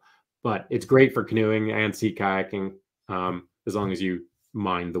careful. But it's great for canoeing and sea kayaking, as long as you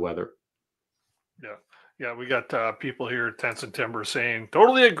mind the weather. Yeah. Yeah, we got people here at Tents and Timber saying,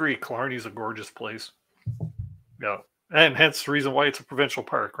 totally agree. Killarney's a gorgeous place. Yeah. And hence the reason why it's a provincial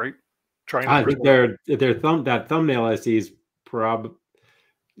park, right? I think that thumbnail I see is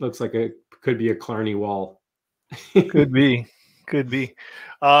looks like it could be a Killarney wall. Could be.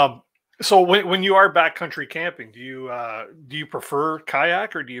 So when you are backcountry camping, do you prefer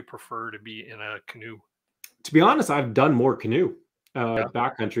kayak or do you prefer to be in a canoe? To be honest, I've done more canoe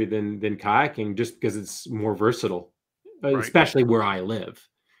backcountry than kayaking, just because it's more versatile, especially where I live.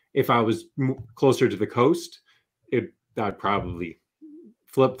 If I was closer to the coast, I'd probably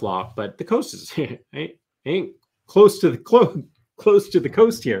flip-flop, but the coast is ain't close to the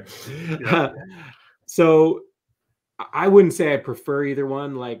coast here. Yeah. So I wouldn't say I prefer either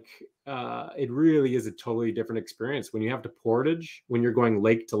one. Like, it really is a totally different experience when you have to portage, when you're going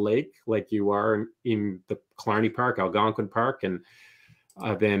lake to lake, like you are in the Killarney Park, Algonquin Park, and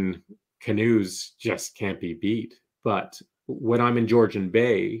then canoes just can't be beat. But when I'm in Georgian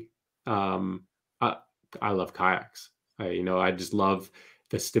Bay, I love kayaks. I just love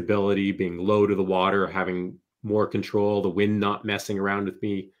the stability, being low to the water, having more control, the wind not messing around with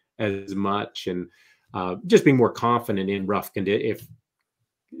me as much, and just being more confident in rough if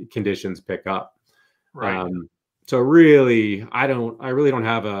conditions pick up. Right. So really, I really don't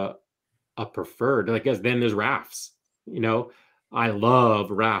have a preferred. Like, then there's rafts. I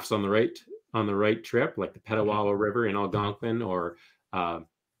love rafts on the right trip, like the Petawawa River in Algonquin, or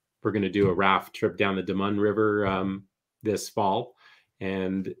we're going to do a raft trip down the Des Moines River this fall.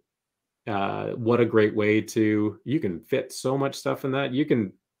 And what a great way you can fit so much stuff in that. You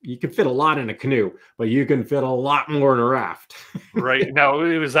can fit a lot in a canoe, but you can fit a lot more in a raft. Right. Now,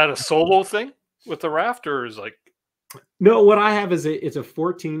 is that a solo thing with the raft, or is like? No, what I have is it's a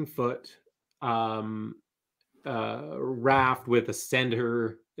 14-foot raft with a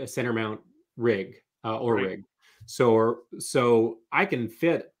center mount rig rig. So I can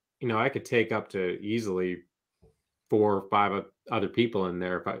fit, I could take up to easily 4 or 5 other people in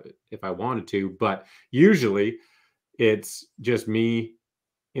there if I wanted to, but usually it's just me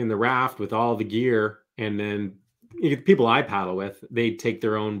in the raft with all the gear, and then people I paddle with, they take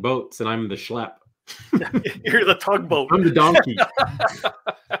their own boats, and I'm the schlep. You're the tugboat. I'm the donkey.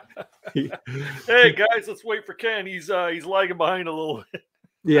 Hey guys, let's wait for Ken. He's lagging behind a little bit.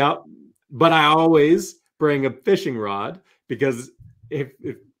 Yeah, but I always bring a fishing rod, because if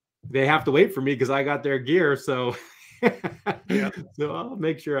they have to wait for me because I got their gear, so so I'll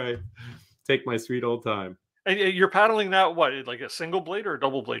make sure I take my sweet old time. And you're paddling that, what, like a single blade or a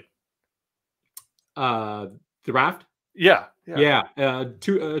double blade? The raft? Yeah.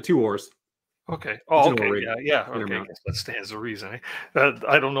 Two oars. Okay. Oh, okay. Yeah. Okay. I guess that stands to reason.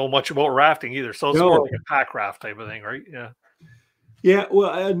 I don't know much about rafting either, so it's more like a pack raft type of thing, right? Yeah. Yeah.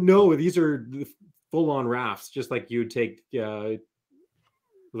 Well, no, these are full-on rafts, just like you would take,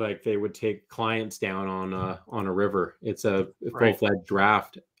 like they would take clients down on a river. It's a full-fledged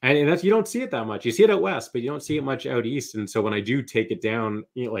raft, and that's, you don't see it that much. You see it out west, but you don't see it much out east. And so when I do take it down,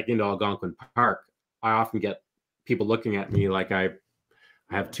 like into Algonquin Park, I often get people looking at me like I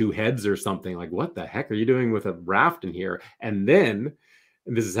have 2 heads or something. Like, what the heck are you doing with a raft in here? And then,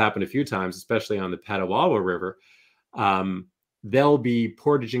 and this has happened a few times, especially on the Petawawa River, they'll be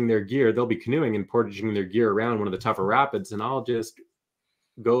portaging their gear. They'll be canoeing and portaging their gear around one of the tougher rapids, and I'll just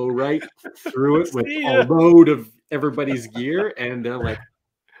go right through it with a load of everybody's gear, and they're like,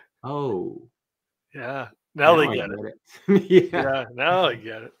 "Oh, yeah, now they get it." Yeah, now I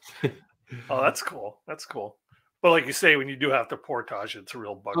get it. Oh, that's cool. That's cool. But like you say, when you do have to portage, it's a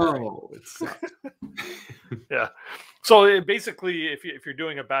real bugger. Oh, it sucks. Yeah. So basically, if you're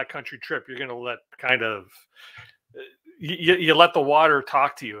doing a backcountry trip, you're going to let kind of, you let the water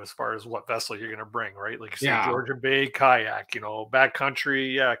talk to you as far as what vessel you're going to bring, right? Like you say, Georgian Bay, kayak,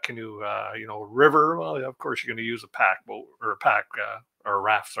 backcountry, canoe, river. Well, of course, you're going to use a pack boat or a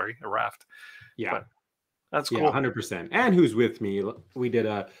raft. Sorry, a raft. Yeah, but that's cool. 100%. And who's with me? We did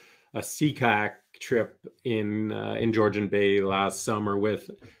a sea kayak trip in Georgian Bay last summer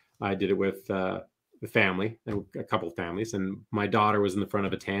I did it with the family, and a couple of families, and my daughter was in the front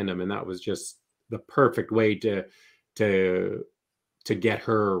of a tandem, and that was just the perfect way to get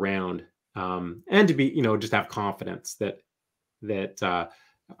her around, and to be, just have confidence that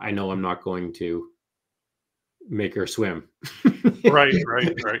I know I'm not going to make her swim. right.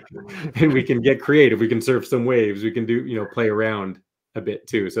 And we can get creative. We can surf some waves. We can do, play around a bit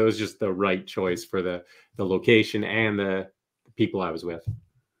too. So it was just the right choice for the location and the people I was with.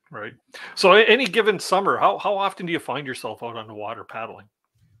 Right. So any given summer, how often do you find yourself out on the water paddling?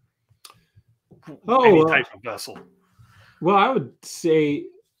 Any type of vessel? Well, I would say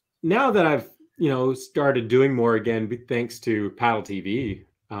now that I've, started doing more again, thanks to Paddle TV,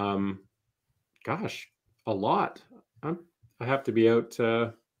 gosh, a lot. I have to be out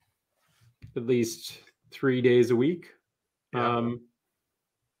at least 3 days a week. At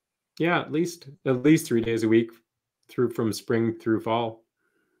least 3 days a week from spring through fall.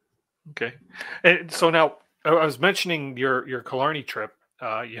 Okay. And so now I was mentioning your Killarney trip.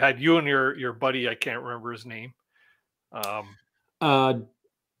 You had you and your buddy, I can't remember his name. On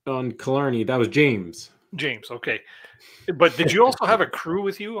Killarney, that was James. James, okay. But did you also have a crew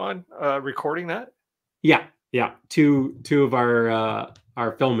with you on recording that? Yeah. Two of our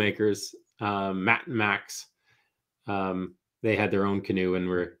filmmakers, Matt and Max. They had their own canoe and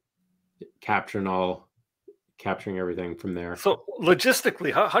were capturing everything from there. So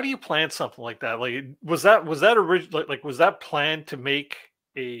logistically, how do you plan something like that? Like, was that original? Like, was that planned to make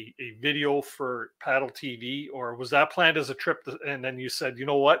a video for Paddle TV, or was that planned as a trip? And then you said, you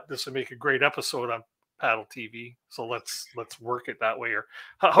know what, this would make a great episode on Paddle TV. So let's work it that way. Or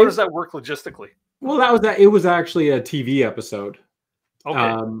how does that work logistically? Well, it was actually a TV episode.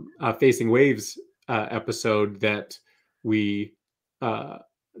 Okay. A Facing Waves episode that we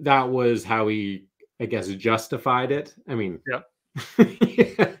that was how we, I guess, justified it. I mean, yeah.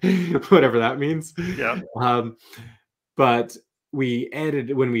 Whatever that means. Yeah. But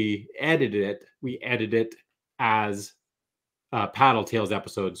when we edited it as Paddle Tales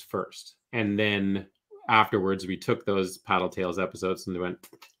episodes first, and then afterwards we took those Paddle Tales episodes and went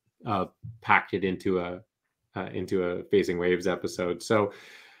packed it into a Facing Waves episode. So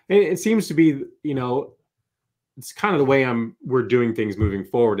it seems to be, it's kind of the way we're doing things moving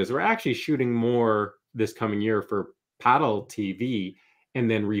forward, is we're actually shooting more this coming year for Paddle TV and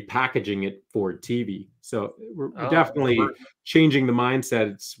then repackaging it for TV. So we're definitely changing the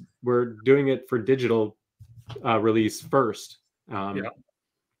mindset. We're doing it for digital release first. Yeah.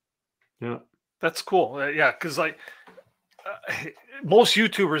 That's cool. Because most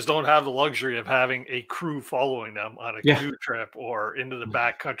YouTubers don't have the luxury of having a crew following them on a canoe trip or into the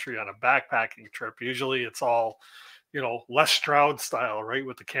backcountry on a backpacking trip. Usually it's all, Les Stroud style, right?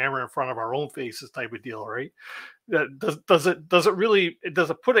 With the camera in front of our own faces type of deal, right? Does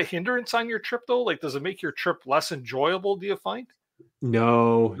it put a hindrance on your trip though? Like, does it make your trip less enjoyable, do you find?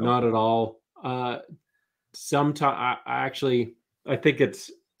 No, not at all. Sometimes I think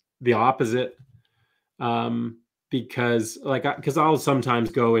it's the opposite. Because I'll sometimes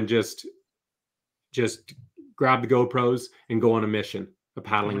go and just grab the GoPros and go on a mission, a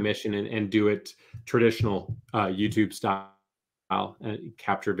paddling mission, and do it traditional YouTube style and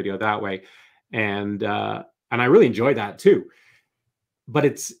capture video that way. And I really enjoy that too. But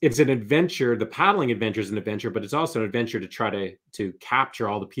it's an adventure. The paddling adventure is an adventure, but it's also an adventure to try to capture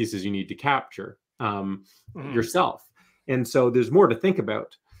all the pieces you need to capture yourself. And so there's more to think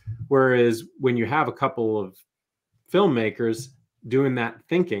about. Whereas when you have a couple of filmmakers doing that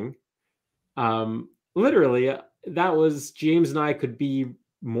thinking, literally that was James and I could be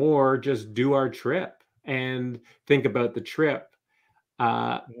more just do our trip and think about the trip.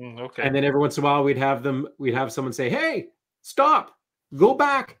 Okay. And then every once in a while we'd have someone say, "Hey, stop, go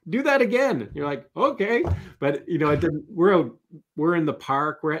back, do that again." You're like, okay, but we're in the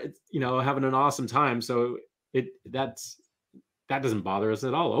park, we're having an awesome time, so that doesn't bother us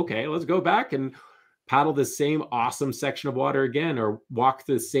at all. Okay, let's go back and paddle the same awesome section of water again, or walk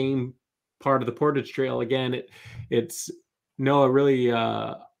the same part of the portage trail again. And a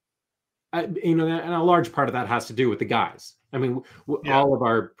large part of that has to do with the guys. I mean, all of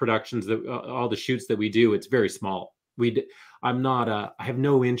our productions, all the shoots that we do, it's very small. I have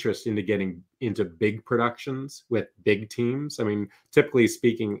no interest into getting into big productions with big teams. I mean, typically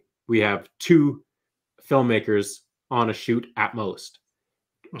speaking, we have 2 filmmakers on a shoot at most.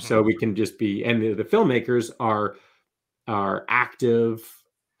 So we can just be, and the filmmakers are active,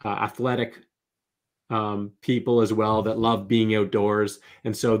 athletic people as well that love being outdoors,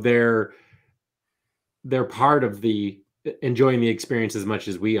 and so they're part of the enjoying the experience as much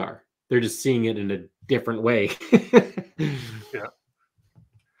as we are. They're just seeing it in a different way.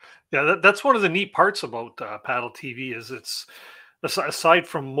 Yeah, that's one of the neat parts about Paddle TV is it's aside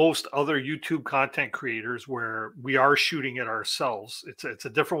from most other YouTube content creators where we are shooting it ourselves. It's a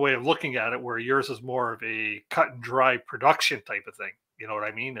different way of looking at it, where yours is more of a cut and dry production type of thing. You know what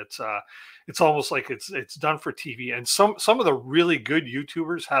I mean? It's almost like it's done for TV, and some of the really good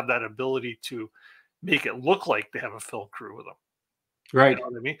YouTubers have that ability to make it look like they have a film crew with them. Right. You know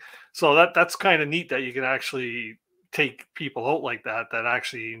what I mean? So that's kind of neat that you can actually take people out like that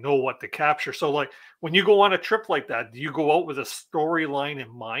actually know what to capture. So like when you go on a trip like that, do you go out with a storyline in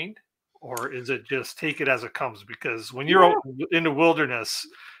mind, or is it just take it as it comes? Because when you're out in the wilderness,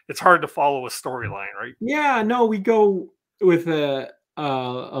 it's hard to follow a storyline, right? Yeah, no, we go with a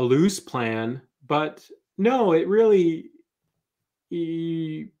loose plan, but no, it really,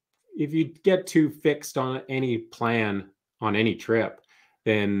 if you get too fixed on any plan on any trip,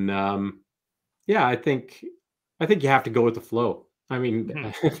 then yeah, I think you have to go with the flow. I mean,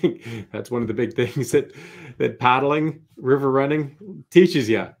 I think that's one of the big things that paddling, river running teaches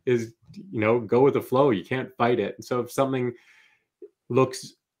you is, go with the flow. You can't fight it. And so if something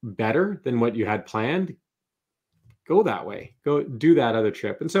looks better than what you had planned, go that way, go do that other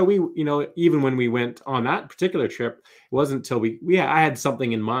trip. And so we, even when we went on that particular trip, it wasn't until I had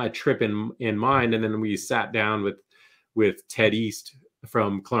something in my trip in mind. And then we sat down with Ted East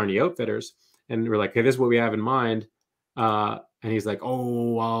from Killarney Outfitters, and we're like, okay, this is what we have in mind. And he's like,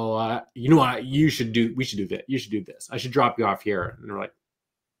 oh, well, you know what? We should do that. You should do this. I should drop you off here. And we're like,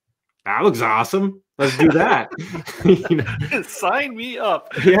 that looks awesome. Let's do that. Sign me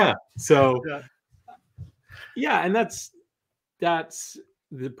up. Yeah. So yeah. And that's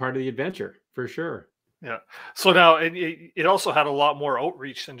the part of the adventure for sure. Yeah. So now it also had a lot more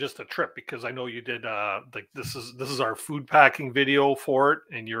outreach than just a trip, because I know you did like this is our food packing video for it,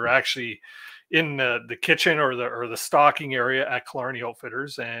 and you're actually in the kitchen or the stocking area at Killarney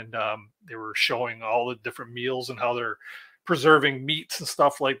Outfitters, and they were showing all the different meals and how they're preserving meats and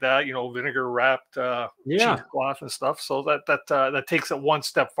stuff like that, vinegar wrapped cheesecloth and stuff. So that takes it one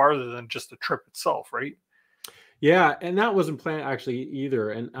step farther than just the trip itself, right? Yeah, and that wasn't planned actually either.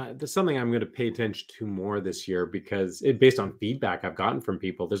 And that's something I'm going to pay attention to more this year, because based on feedback I've gotten from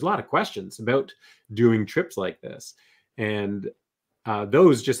people, there's a lot of questions about doing trips like this. And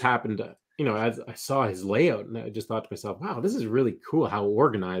those just happened to, as I saw his layout, and I just thought to myself, wow, this is really cool how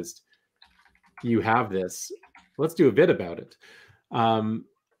organized you have this. Let's do a bit about it.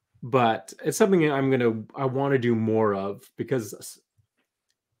 But it's something I want to do more of, because,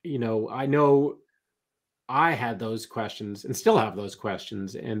 I know I had those questions and still have those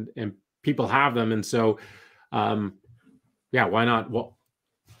questions, and people have them. And so, yeah, why not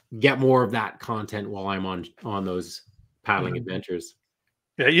get more of that content while I'm on those paddling adventures?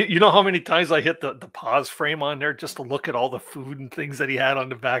 Yeah, you know how many times I hit the pause frame on there just to look at all the food and things that he had on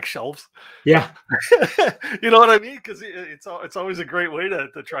the back shelves? Yeah. You know what I mean? Because it's always a great way to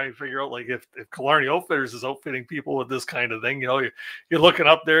try and figure out, like, if Killarney Outfitters is outfitting people with this kind of thing, you're looking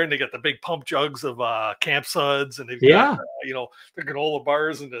up there and they got the big pump jugs of Camp Suds, and they've got, the granola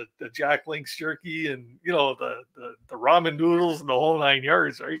bars and the Jack Link's jerky, and, the ramen noodles and the whole 9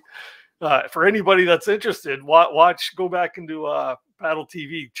 yards, right? For anybody that's interested, go back into Paddle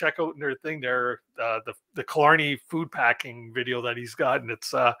TV, check out their thing there, the Killarney food packing video that he's got, and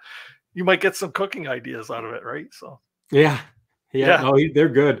it's you might get some cooking ideas out of it, right? So yeah. No, they're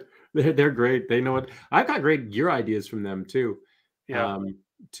good. They're great. They know it. I've got great gear ideas from them too. Yeah.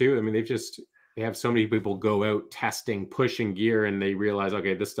 Too. I mean, they have so many people go out testing, pushing gear, and they realize,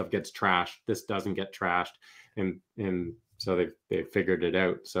 okay, this stuff gets trashed. This doesn't get trashed, and so they figured it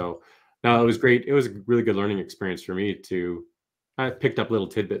out. So no, it was great. It was a really good learning experience for me too. I picked up little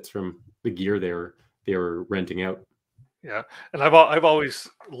tidbits from the gear they were renting out. Yeah, and I've always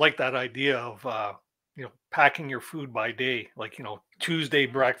liked that idea of packing your food by day, like Tuesday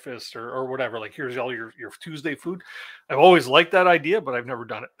breakfast or whatever. Like, here's all your Tuesday food. I've always liked that idea, but I've never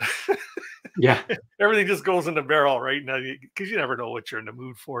done it. Yeah, everything just goes in the barrel, right? Now, because you never know what you're in the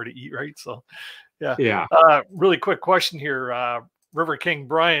mood for to eat, right? So, yeah. Really quick question here. River King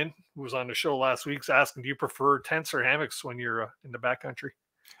Brian, who was on the show last week, is asking, do you prefer tents or hammocks when you're in the backcountry?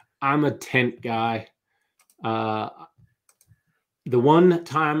 I'm a tent guy. The one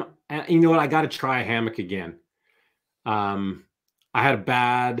time, you know what, I got to try a hammock again. I had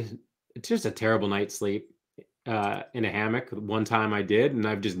just a terrible night's sleep in a hammock. One time I did, and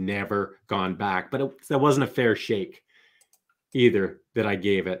I've just never gone back. But that wasn't a fair shake either that I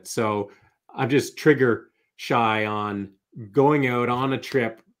gave it. So I'm just trigger shy on going out on a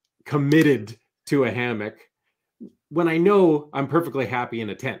trip committed to a hammock when I know I'm perfectly happy in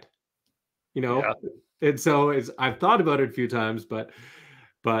a tent, you know? Yeah. And so I've thought about it a few times, but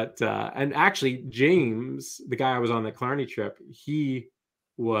and actually James, the guy I was on the Killarney trip, he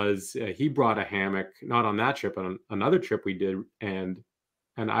brought a hammock, not on that trip, but on another trip we did. And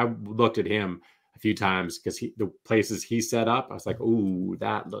I looked at him a few times because the places he set up, I was like, ooh,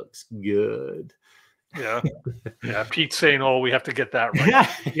 that looks good. Yeah. Yeah. Pete's saying, oh, we have to get that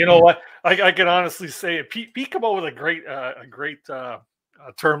right. You know what? I can honestly say it. Pete come up with a great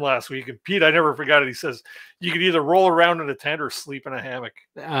term last week. And Pete, I never forgot it. He says, you could either roll around in a tent or sleep in a hammock.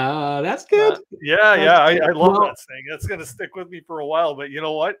 That's good. I love that saying. That's going to stick with me for a while. But you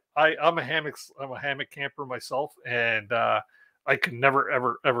know what? I'm a hammock camper myself. And I can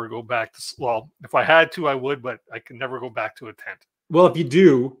never, ever go back to, well, if I had to, I would, but I can never go back to a tent. Well, if you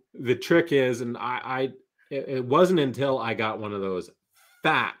do, the trick is, and it wasn't until I got one of those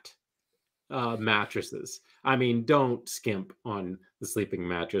fat mattresses. I mean, don't skimp on the sleeping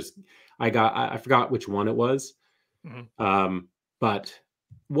mattress. I forgot which one it was. Mm-hmm. But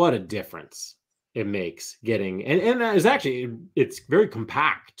what a difference it makes getting, and it's actually, it's very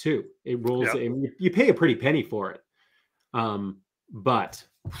compact too. It rolls, you pay a pretty penny for it. But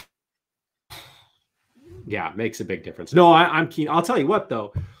yeah, makes a big difference. No, I'm keen. I'll tell you what,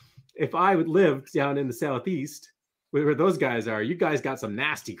 though, if I would live down in the Southeast where those guys are, you guys got some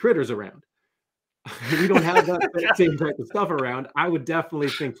nasty critters around. We don't have that same type of stuff around. I would definitely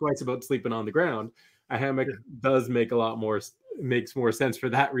think twice about sleeping on the ground. A hammock does makes more sense for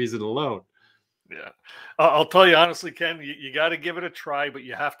that reason alone. Yeah, I'll tell you honestly, Ken, you got to give it a try, but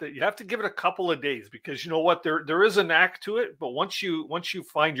you have to give it a couple of days, because you know what, there is a knack to it. But once you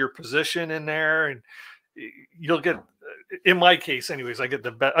find your position in there, and you'll get, in my case, anyways, I get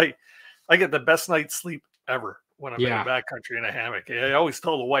the best night's sleep ever when I'm in the backcountry in a hammock. I always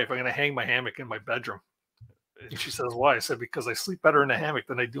tell the wife I'm going to hang my hammock in my bedroom. And she says, why? I said, because I sleep better in a hammock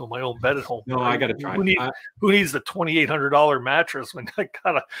than I do in my own bed at home. No, I got to try. Who needs the $2,800 mattress when I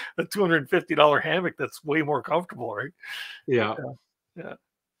got a $250 hammock that's way more comfortable, right? Yeah.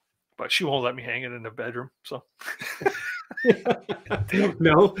 But she won't let me hang it in the bedroom. So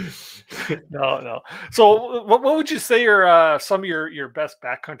no. So what would you say are some of your best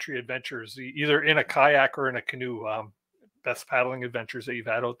backcountry adventures, either in a kayak or in a canoe? Best paddling adventures that you've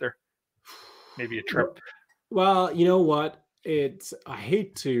had out there? Maybe a trip. Well, you know what? I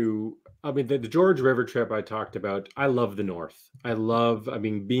hate to, the George River trip I talked about, I love the North.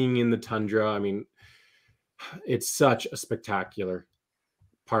 Being in the tundra, it's such a spectacular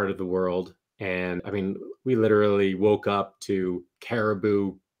part of the world. And we literally woke up to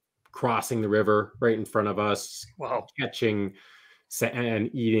caribou crossing the river right in front of us, catching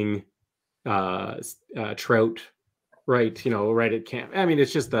and eating trout, right at camp.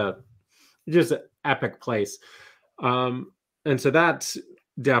 It's just an epic place. And so that's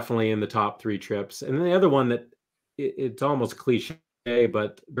definitely in the top 3 trips. And then the other one that it's almost cliche,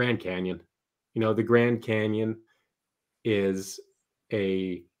 but Grand Canyon. The Grand Canyon is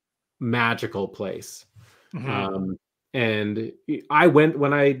a magical place. Mm-hmm. And I went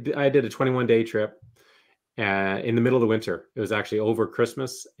when I did a 21-day trip in the middle of the winter. It was actually over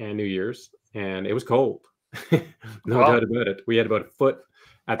Christmas and New Year's, and it was cold. No doubt about it. We had about a foot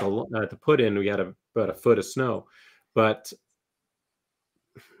at the put-in. We had about a foot of snow, but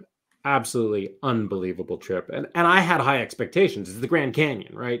absolutely unbelievable trip. And I had high expectations. It's the Grand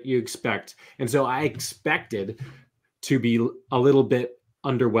Canyon, right? You expect, and so I expected to be a little bit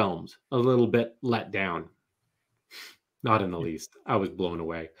underwhelmed, a little bit let down. Not in the least. I was blown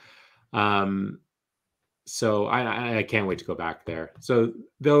away. So I can't wait to go back there. So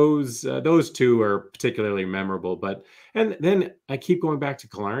those 2 are particularly memorable. And then I keep going back to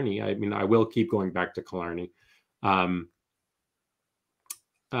Killarney. I will keep going back to Killarney. I'd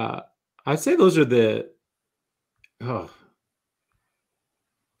say those are the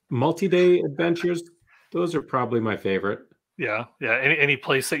multi-day adventures. Those are probably my favorite. Yeah. Any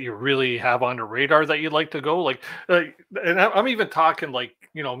place that you really have on the radar that you'd like to go, and I'm even talking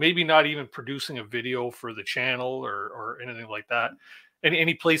maybe not even producing a video for the channel or anything like that.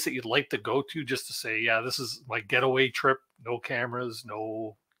 Any place that you'd like to go to, just to say, yeah, this is my getaway trip. No cameras,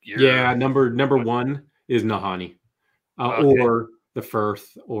 no gear. Yeah, number 1 is Nahanni, or the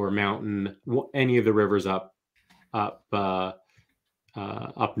Firth or Mountain, any of the rivers up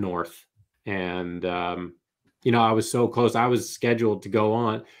north. And I was so close. I was scheduled to go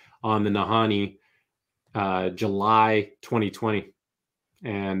on the Nahanni July 2020,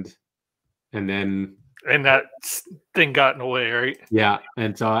 and then that thing got in the way, right? Yeah,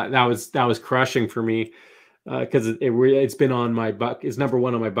 and so that was crushing for me because it's been on my it's number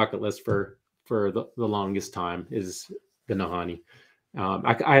one on my bucket list for the longest time is the Nahani.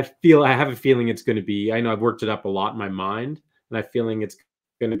 I have a feeling it's going to be. I know I've worked it up a lot in my mind, and I'm feeling it's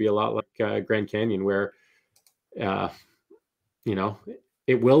going to be a lot like Grand Canyon, where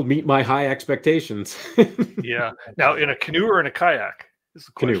it will meet my high expectations. Yeah. Now, in a canoe or in a kayak is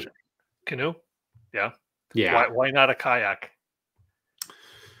the question. Canoe. Yeah. Yeah. Why not a kayak?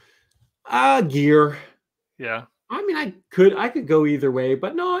 Gear. Yeah. I mean, I could go either way,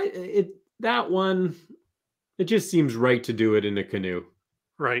 but no, that one, it just seems right to do it in a canoe.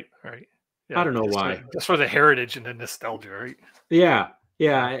 Right. Yeah. I don't know why. Just for the heritage and the nostalgia, right? Yeah.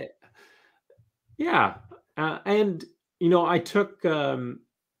 And I took. I'm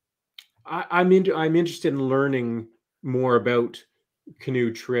interested in learning more about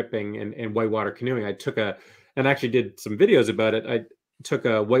canoe tripping and whitewater canoeing. I took and actually did some videos about it. I took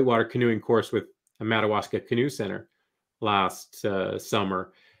a whitewater canoeing course with a Madawaska Canoe Center last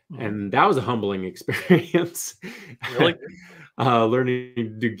summer, and that was a humbling experience. Really? Learning to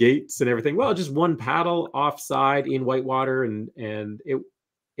do gates and everything. Well, just one paddle offside in whitewater, and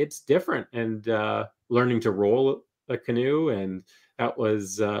it's different. And learning to roll a canoe, and that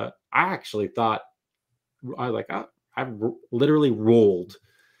was I actually thought I've literally rolled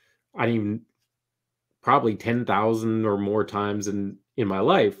probably 10,000 or more times in my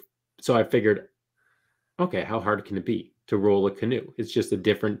life. So I figured, okay, how hard can it be to roll a canoe? It's just a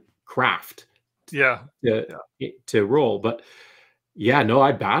different craft. Yeah. To roll. But yeah, no,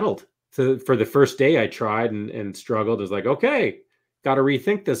 I battled. For the first day I tried and struggled. I was like, okay, got to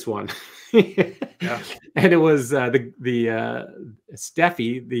rethink this one. Yeah. And it was the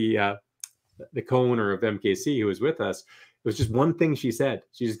Steffi, the co-owner of MKC, who was with us. It was just one thing she said.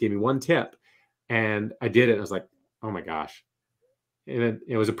 She just gave me one tip, and I did it. I was like, oh my gosh. And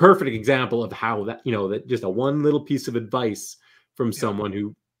it was a perfect example of how that just a one little piece of advice from someone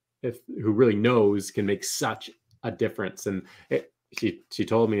who really knows can make such a difference. And she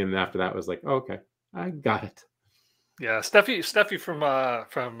told me, and after that was like, oh, okay, I got it. Yeah, Steffi from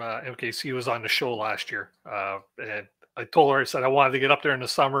MKC was on the show last year, and I told her, I said I wanted to get up there in the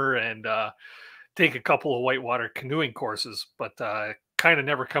summer and take a couple of whitewater canoeing courses, but kind of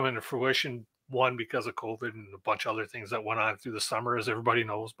never come into fruition. One, because of COVID and a bunch of other things that went on through the summer, as everybody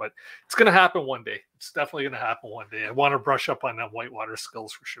knows. But it's going to happen one day. It's definitely going to happen one day. I want to brush up on that whitewater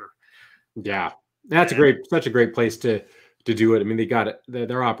skills for sure. Yeah, that's such a great place to do it. I mean, they got it.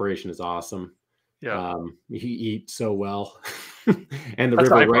 Their operation is awesome. Yeah, he eats so well, and the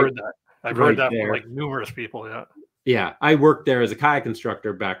river. I've heard that from like numerous people. Yeah. Yeah, I worked there as a kayak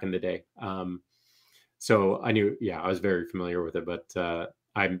instructor back in the day, so I knew. Yeah, I was very familiar with it. But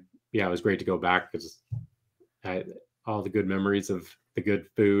it was great to go back because all the good memories of the good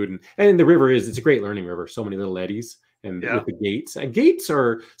food and the river it's a great learning river. So many little eddies and with the gates. And gates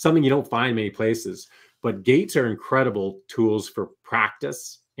are something you don't find many places, but gates are incredible tools for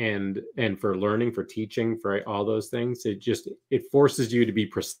practice and for learning, for teaching, for all those things. It forces you to be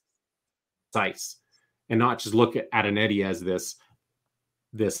precise and not just look at an eddy as this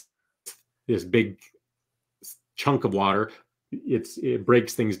big chunk of water. It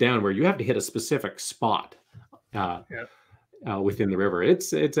breaks things down where you have to hit a specific spot within the river.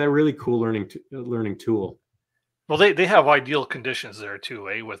 It's a really cool learning tool. Well, they have ideal conditions there too,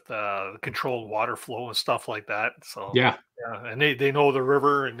 with controlled water flow and stuff like that. So yeah, and they know the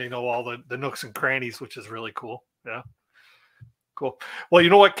river and they know all the nooks and crannies, which is really cool. Yeah. Cool. Well, you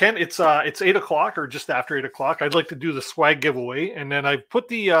know what, Ken? It's 8 o'clock or just after 8 o'clock. I'd like to do the swag giveaway, and then I put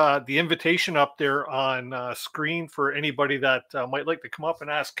the invitation up there on screen for anybody that might like to come up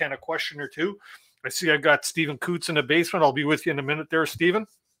and ask Ken a question or two. I see I've got Stephen Coots in the basement. I'll be with you in a minute there, Stephen.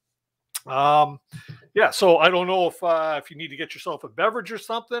 Yeah. So I don't know if you need to get yourself a beverage or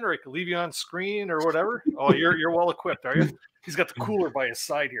something, or I could leave you on screen or whatever. Oh, you're well equipped, are you? He's got the cooler by his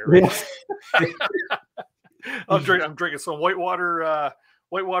side here. Right? I'm drinking some whitewater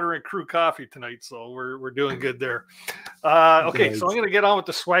and crew coffee tonight, so we're doing good there. Okay, so I'm going to get on with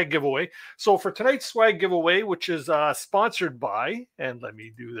the swag giveaway. So for tonight's swag giveaway, which is sponsored by, and let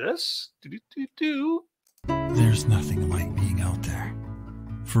me do this. There's nothing like being out there.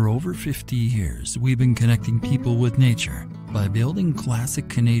 For over 50 years, we've been connecting people with nature by building classic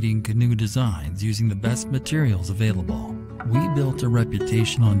Canadian canoe designs using the best materials available. We built a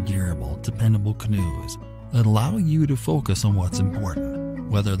reputation on durable, dependable canoes that allow you to focus on what's important,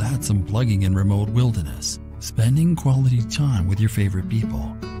 whether that's unplugging in remote wilderness, spending quality time with your favorite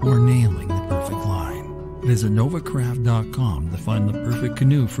people, or nailing the perfect line. Visit novacraft.com to find the perfect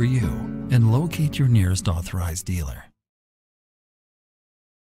canoe for you and locate your nearest authorized dealer.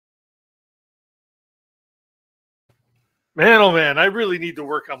 Man, oh man, I really need to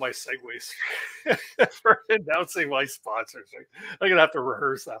work on my segues for announcing my sponsors. I'm going to have to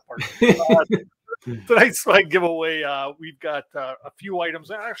rehearse that part. Tonight's my giveaway, we've got a few items.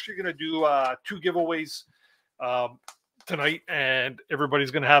 I'm actually going to do 2 giveaways tonight, and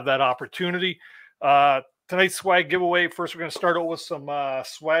everybody's going to have that opportunity. Tonight's swag giveaway, first we're going to start out with some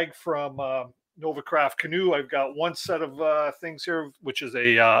swag from NovaCraft Canoe. I've got one set of things here, which is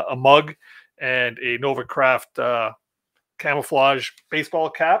a mug and a NovaCraft camouflage baseball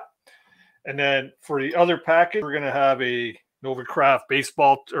cap. And then for the other package, we're going to have a NovaCraft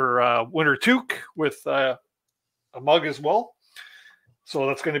baseball or winter toque with a mug as well. So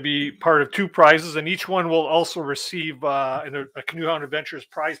that's going to be part of 2 prizes, and each one will also receive a Canoehound Adventures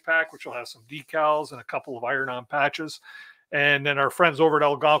prize pack, which will have some decals and a couple of iron-on patches. And then our friends over at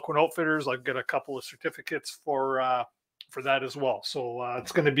Algonquin Outfitters, I've got a couple of certificates for that as well. So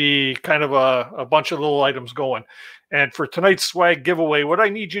it's going to be kind of a bunch of little items going. And for tonight's swag giveaway, what I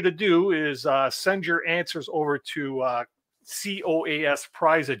need you to do is send your answers over to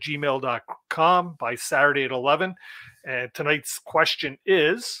COASprize@gmail.com by Saturday at 11. And tonight's question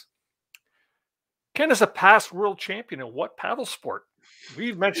is, Ken is a past world champion in what paddle sport?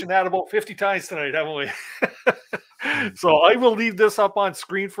 We've mentioned that about 50 times tonight, haven't we? So I will leave this up on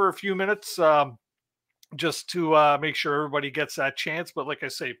screen for a few minutes just to make sure everybody gets that chance. But like I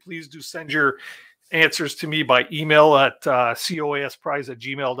say, please do send your answers to me by email at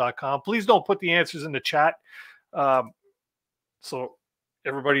COASprize@gmail.com. Please don't put the answers in the chat. So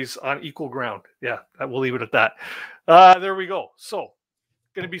everybody's on equal ground. Yeah, we'll leave it at that. There we go. So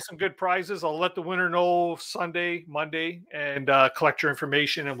going to be some good prizes. I'll let the winner know Sunday, Monday, and collect your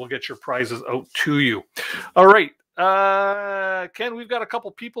information, and we'll get your prizes out to you. All right. Ken, we've got a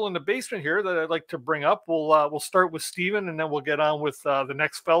couple people in the basement here that I'd like to bring up. We'll start with Steven, and then we'll get on with the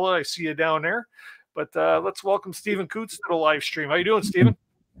next fella. I see you down there. But let's welcome Steven Coots to the live stream. How you doing, Steven?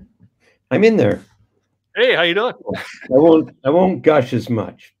 I'm in there. Hey, how you doing? I won't gush as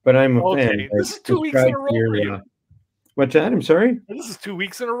much, but I'm a fan. This is 2 weeks in a row for you. What's that? I'm sorry? This is 2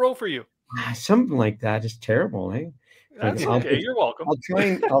 weeks in a row for you. Something like that is terrible, eh? That's okay. You're welcome. I'll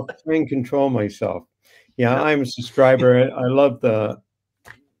try and control myself. Yeah, I'm a subscriber. I love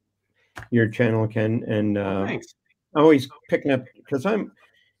your channel, Ken, and Thanks. I'm always picking up because in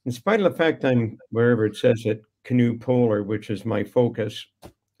spite of the fact I'm wherever it says it, Canoe Polar, which is my focus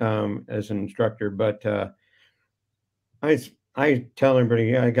as an instructor, but I tell everybody,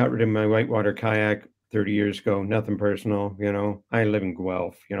 yeah, I got rid of my whitewater kayak 30 years ago. Nothing personal, I live in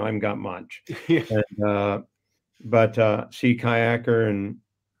Guelph, I haven't got much. And, but sea kayaker, and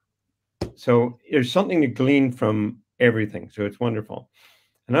so there's something to glean from everything. So it's wonderful.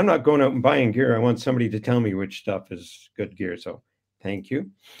 And I'm not going out and buying gear. I want somebody to tell me which stuff is good gear. So thank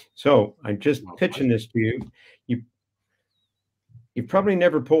you. So I'm just pitching this to you. You probably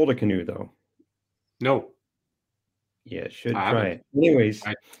never pulled a canoe, though. No. Yeah, should try it. Anyways,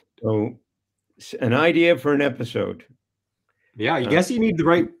 so an idea for an episode. Yeah, I guess you need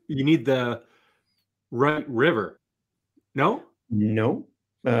the right river. No? No.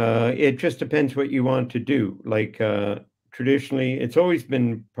 It just depends what you want to do. Like traditionally, it's always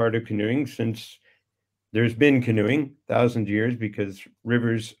been part of canoeing since there's been canoeing thousands of years, because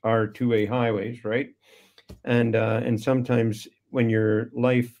rivers are two-way highways, right? And sometimes when your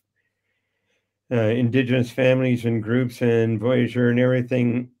life, indigenous families and groups and voyageur and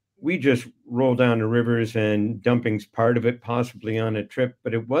everything, we just roll down the rivers, and dumping's part of it, possibly on a trip,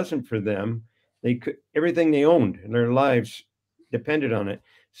 but it wasn't for them. Everything they owned in their lives depended on it.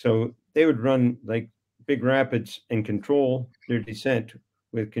 So they would run like big rapids and control their descent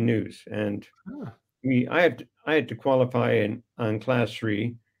with canoes. And I had to qualify on class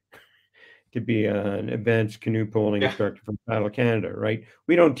 3 to be an advanced canoe pulling instructor from Paddle Canada, right?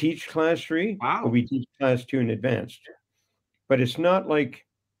 We don't teach class 3, but we teach class 2 and advanced. But it's not like,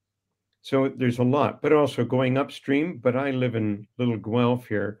 so there's a lot, but also going upstream. But I live in little Guelph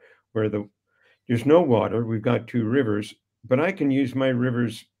here, where there's no water. We've got 2 rivers, but I can use my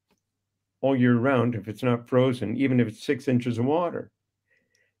rivers all year round if it's not frozen, even if it's 6 inches of water.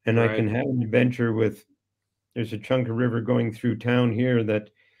 And I can have an adventure with, there's a chunk of river going through town here that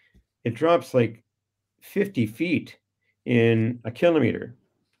it drops like 50 feet in a kilometer.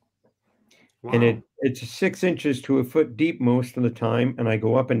 Wow. And it's 6 inches to a foot deep most of the time, and I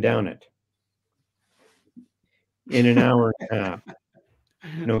go up and down it in an hour and a half.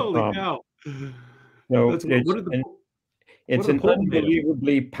 No problem. Cow. So it's an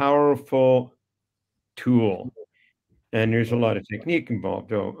unbelievably powerful tool. And there's a lot of technique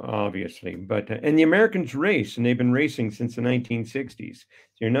involved, obviously. But and the Americans race, and they've been racing since the 1960s. So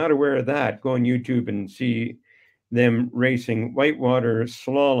you're not aware of that, go on YouTube and see them racing whitewater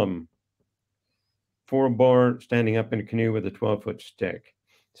slalom, 4-bar, standing up in a canoe with a 12-foot stick.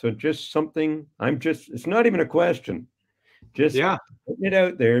 So just something, it's not even a question. Just putting it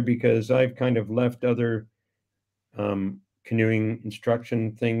out there because I've kind of left other canoeing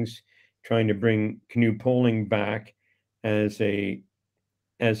instruction things, trying to bring canoe polling back as a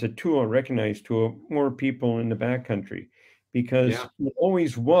tool, a recognized tool, more people in the backcountry, because it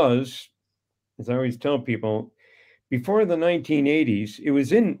always was, as I always tell people, before the 1980s, it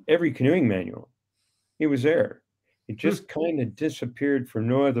was in every canoeing manual. It was there. It just kind of disappeared for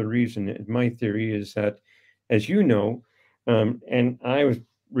no other reason. My theory is that, as you know, and I was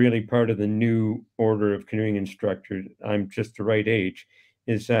really part of the new order of canoeing instructors, I'm just the right age,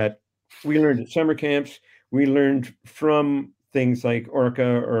 is that we learned at summer camps, we learned from things like Orca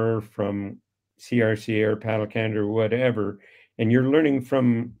or from CRCA or Paddle Canada or whatever, and you're learning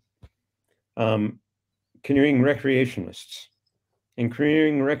from canoeing recreationalists. And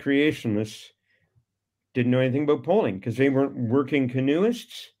canoeing recreationalists didn't know anything about polling because they weren't working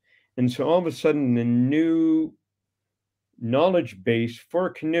canoeists. And so all of a sudden, the new knowledge base for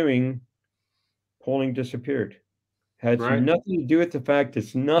canoeing, polling disappeared. Had nothing to do with the fact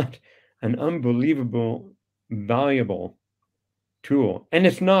it's not an unbelievable, valuable tool. And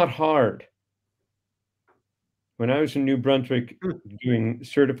it's not hard. When I was in New Brunswick doing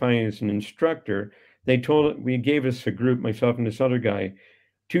certifying as an instructor, we gave us a group, myself and this other guy,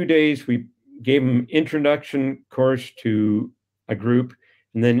 2 days. We gave them introduction course to a group,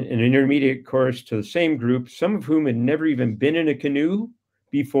 and then an intermediate course to the same group, some of whom had never even been in a canoe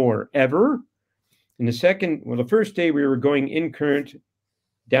before, ever. And the first day we were going in current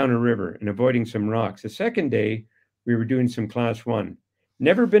down a river and avoiding some rocks. The second day we were doing some class 1.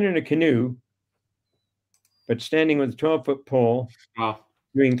 Never been in a canoe, but standing with a 12-foot pole,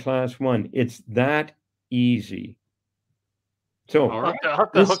 doing class 1. It's that easy. So I'll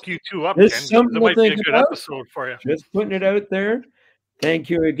have to hook you two up, Ken. It might be a good episode for you. Just putting it out there. Thank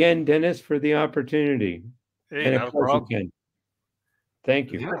you again, Dennis, for the opportunity. Hey, and no problem. Again.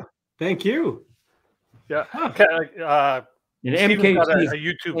 Thank you. Yeah, thank you. Yeah. And Steven's got a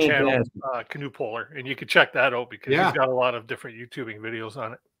MKC YouTube channel, Canoe Polar, and you can check that out because he's got a lot of different YouTubing videos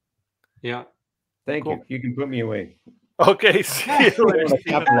on it. Yeah. Thank you. You can put me away. Okay. See you later,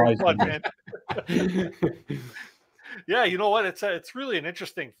 Steven. Yeah, you know what? It's really an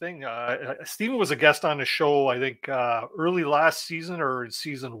interesting thing. Steven was a guest on the show, I think, early last season or in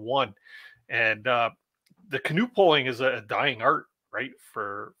season 1, and the canoe polling is a dying art, right?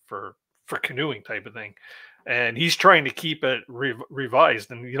 For canoeing type of thing, and he's trying to keep it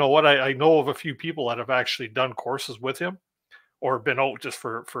revised. And you know what? I know of a few people that have actually done courses with him, or been out just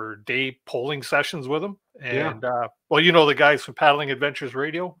for day polling sessions with him. And well, you know the guys from Paddling Adventures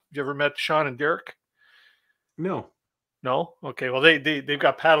Radio. Have you ever met Sean and Derek? No? Okay. Well, they've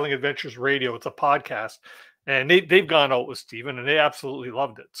got Paddling Adventures Radio. It's a podcast, and they've gone out with Steven, and they absolutely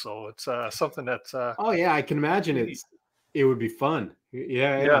loved it. So it's something that's oh yeah, I can imagine it would be fun.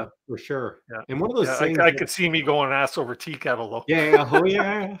 Yeah, for sure. Yeah. And one of those things I could see me going ass over tea kettle though. Yeah. Oh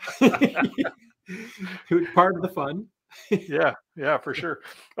yeah. Part of the fun. Yeah, for sure.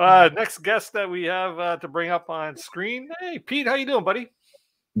 Next guest that we have to bring up on screen. Hey, Pete, how you doing, buddy?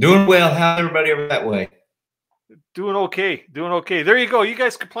 Doing well. How's everybody over that way? Doing okay. There you go. You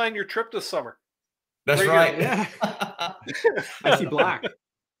guys can plan your trip this summer. That's right. Yeah. I see black.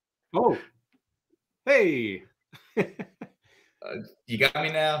 Oh, hey. You got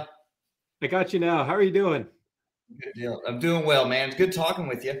me now? I got you now. How are you doing? Good deal. I'm doing well, man. It's good talking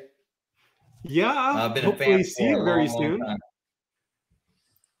with you. Yeah. I've been hopefully a fan see you very soon.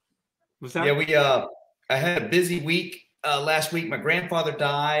 Was that? Yeah, I had a busy week. Last week, my grandfather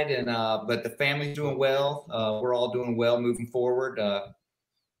died, and but the family's doing well. We're all doing well moving forward,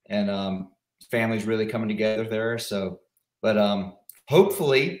 and family's really coming together there. So, but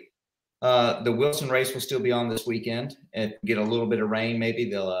hopefully, the Wilson race will still be on this weekend. And get a little bit of rain, maybe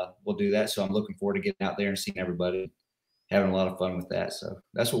we'll do that. So I'm looking forward to getting out there and seeing everybody, having a lot of fun with that. So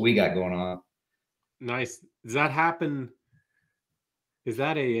that's what we got going on. Nice. Does that happen? Is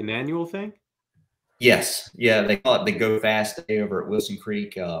that an annual thing? Yes. Yeah. They call it the Go Fast Day over at Wilson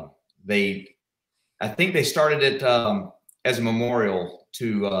Creek. I think they started it as a memorial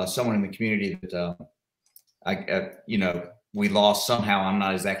to someone in the community that, we lost somehow. I'm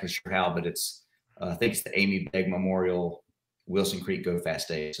not exactly sure how, but I think it's the Amy Begg Memorial Wilson Creek Go Fast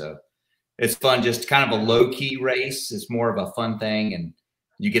Day. So it's fun, just kind of a low key race. It's more of a fun thing. And,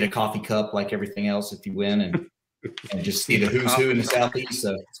 you get a coffee cup like everything else if you win, and just see the who's who in the Southeast.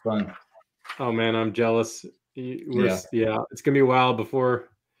 So it's fun. Oh man, I'm jealous. Yeah, it's gonna be a while before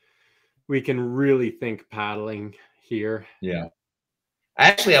we can really think paddling here. Yeah.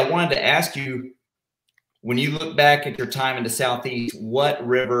 Actually, I wanted to ask you, when you look back at your time in the Southeast, what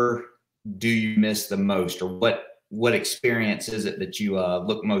river do you miss the most, or what experience is it that you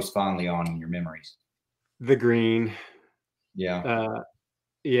look most fondly on in your memories? The Green. Yeah.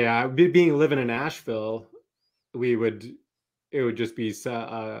 Yeah. Being living in Asheville, it would just be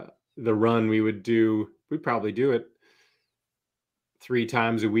the run we would do. We'd probably do it 3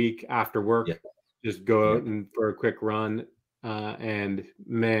 times a week after work. Yeah. Just go out and for a quick run. And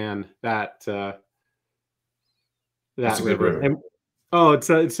man, that river. And,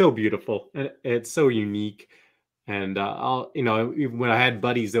 it's so beautiful, and it's so unique. And even when I had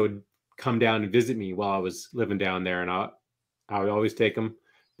buddies that would come down and visit me while I was living down there, and I would always take them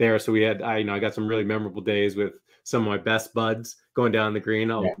there. So I got some really memorable days with some of my best buds going down the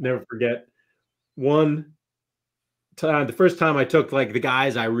Green. I'll never forget one time, the first time I took like the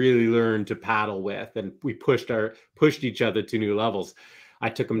guys I really learned to paddle with, and we pushed each other to new levels. I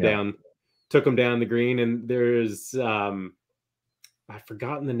took them down the Green, and there's I've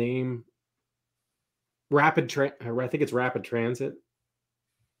forgotten the name. I think it's Rapid Transit.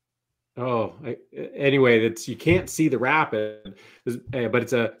 Anyway, you can't see the rapid, but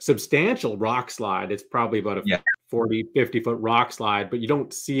it's a substantial rock slide. It's probably about a 40-50 foot rock slide, but you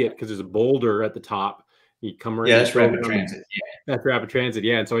don't see it because there's a boulder at the top. You come around. Yeah, that's Rapid Transit. Yeah, that's Rapid Transit.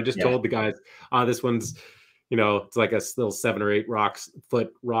 Yeah, and so I just told the guys, this one's, it's like a little 7 or 8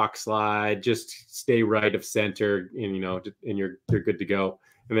 foot rock slide. Just stay right of center, and you're good to go.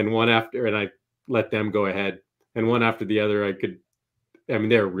 And then and I let them go ahead, and one after the other,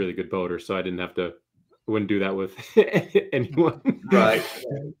 they're a really good boaters, so I wouldn't do that with anyone. Right.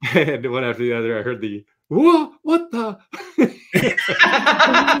 And one after the other, I heard the, whoa, what the?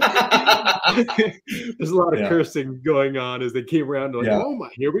 There's a lot of cursing going on as they came around, like, oh my,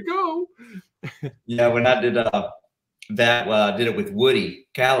 here we go. Yeah, when I did did it with Woody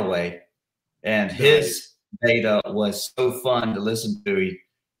Calloway, and his data was so fun to listen to.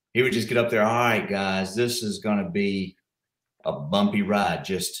 He would just get up there, all right, guys, this is going to be a bumpy ride.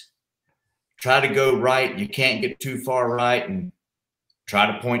 Just try to go right. You can't get too far right, and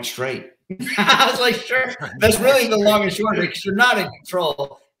try to point straight. I was like, sure. That's really the long and short of it, because you're not in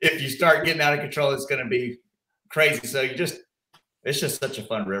control. If you start getting out of control, it's going to be crazy. So it's just such a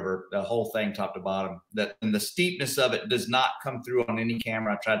fun river, the whole thing, top to bottom. And the steepness of it does not come through on any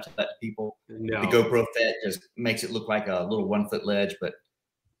camera. I tried to let people. No. The GoPro Fet just makes it look like a little 1 foot ledge, but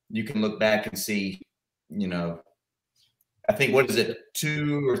you can look back and see, I think, what is it,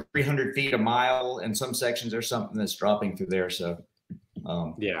 200 or 300 feet a mile in some sections or something that's dropping through there. So,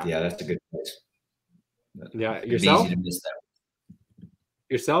 that's a good place. Yeah, yourself. Easy to miss that.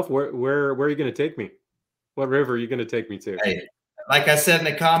 Yourself, where are you going to take me? What river are you going to take me to? Hey, like I said in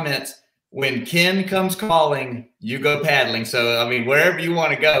the comments, when Ken comes calling, you go paddling. So, wherever you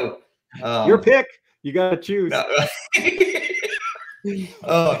want to go. Your pick. You got to choose. No. Do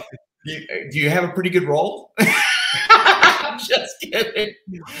you have a pretty good roll? I'm just kidding.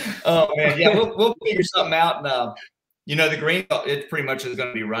 Oh man, yeah, we'll figure something out. And the Green, it pretty much is going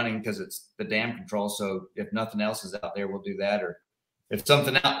to be running because it's the dam control. So if nothing else is out there, we'll do that. Or if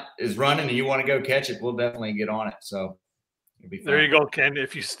something out is running and you want to go catch it, we'll definitely get on it. So it'll be fun. There you go, Ken.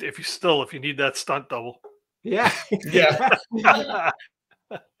 If you need that stunt double. Yeah. Yeah.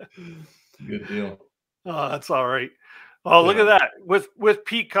 Good deal. Oh, that's all right. Oh, look at that. With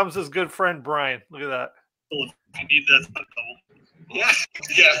Pete comes his good friend Brian. Look at that. Oh, you need that stunt double. Yeah.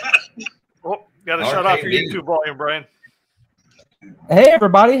 Oh, got to shut off your YouTube volume, Brian. Hey,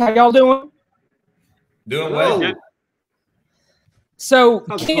 everybody. How y'all doing? Doing well. Good. So,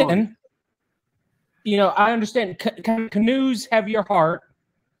 Ken, I understand canoes have your heart.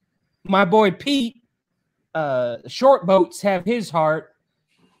 My boy Pete, short boats have his heart.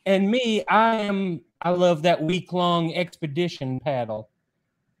 And me, I love that week-long expedition paddle.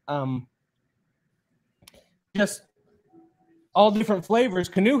 Just all different flavors.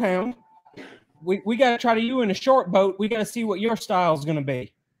 Canoe Hound, we got to try to you in a short boat. We got to see what your style is going to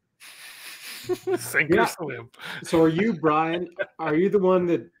be. Sink or swim. So are you, Brian, are you the one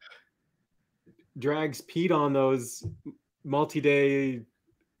that drags Pete on those multi-day,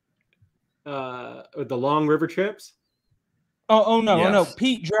 the long river trips? Oh no.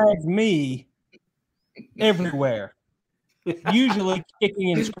 Pete drags me everywhere, usually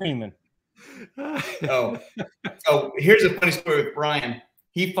kicking and screaming. So here's a funny story with Brian.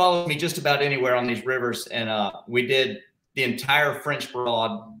 He follows me just about anywhere on these rivers, and we did the entire French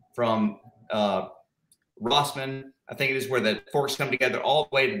Broad from Rossman, I think it is, where the forks come together, all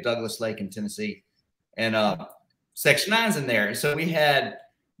the way to Douglas Lake in Tennessee. And Section 9's in there. And so we had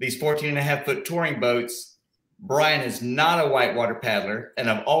these 14.5-foot touring boats. Brian is not a whitewater paddler. And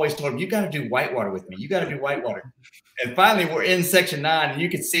I've always told him, you got to do whitewater with me. You got to do whitewater. And finally, we're in Section 9, and you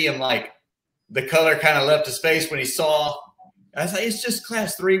could see him, like, the color kind of left his face when he saw. I was like, it's just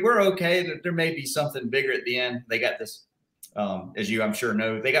Class 3. We're okay. There may be something bigger at the end. They got this, as you, I'm sure,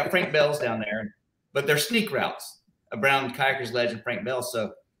 know. They got Frank Bell's down there. But they're sneak routes around Kayaker's Ledge and Frank Bell.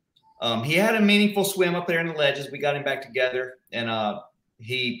 So he had a meaningful swim up there in the ledges. We got him back together, and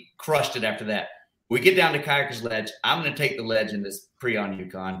he crushed it after that. We get down to Kayaker's Ledge. I'm going to take the ledge in this pre-on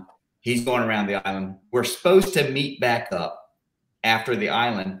Yukon. He's going around the island. We're supposed to meet back up after the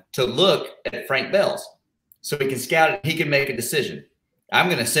island to look at Frank Bell's so he can scout it. He can make a decision. I'm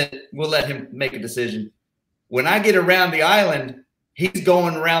going to send – we'll let him make a decision. When I get around the island, he's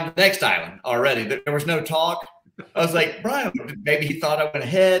going around the next island already. There was no talk. I was like, Brian, maybe he thought I went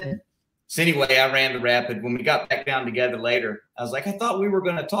ahead. So anyway, I ran the rapid. When we got back down together later, I was like, I thought we were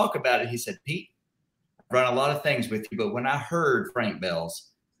going to talk about it. He said, Pete, I've run a lot of things with you, but when I heard Frank Bell's,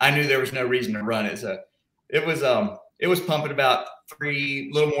 I knew there was no reason to run it. So it was pumping about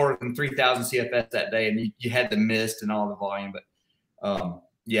little more than 3,000 CFS that day, and you had the mist and all the volume. But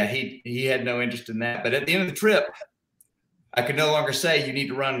yeah, he had no interest in that. But at the end of the trip, I could no longer say you need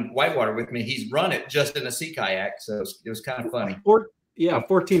to run whitewater with me. He's run it just in a sea kayak, so it was kind of funny.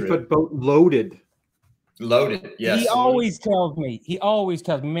 14-foot boat loaded. Loaded, yes. He always tells me,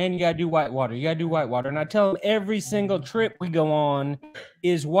 man, you got to do whitewater. You got to do whitewater. And I tell him every single trip we go on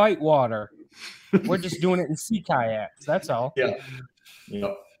is whitewater. We're just doing it in sea kayaks. That's all. Yeah.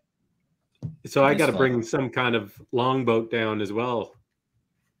 Yep. So I got to bring some kind of longboat down as well.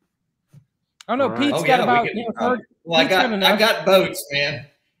 Oh, no, Pete's got about... Well, I got boats, man.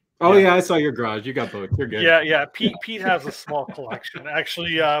 Oh yeah, I saw your garage. You got boats. You're good. Yeah. Pete has a small collection.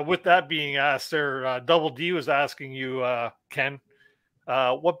 Actually, with that being asked, there, Double D was asking you, Ken,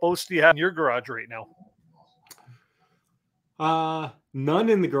 what boats do you have in your garage right now? None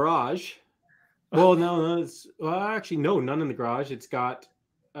in the garage. Well, no, actually, no, none in the garage. It's got,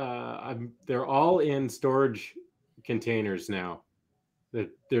 they're all in storage containers now. I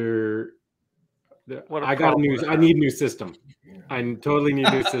need a new system. I totally need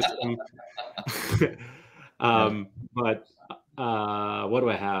a new system. But what do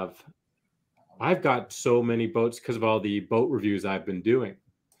I have? I've got so many boats because of all the boat reviews I've been doing.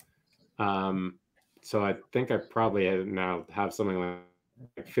 So I think I probably now have something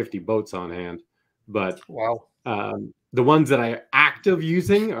like 50 boats on hand. But wow, the ones that I active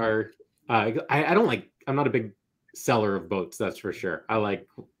using are I don't like. I'm not a big seller of boats, that's for sure.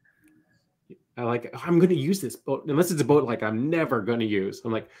 I'm going to use this boat unless it's a boat like I'm never going to use.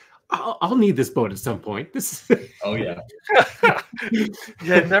 I'm like, I'll need this boat at some point. Oh yeah.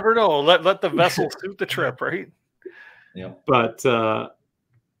 Yeah, never know. Let the vessel suit the trip, right? Yeah. But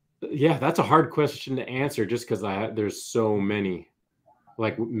yeah, that's a hard question to answer just because there's so many.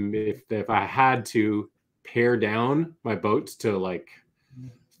 Like if I had to pare down my boats to like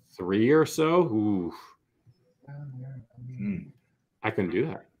 3 or so, I couldn't do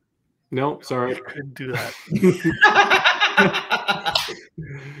that. No, sorry. I couldn't do that.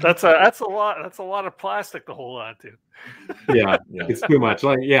 That's a lot. That's a lot of plastic to hold on to. Yeah, it's too much.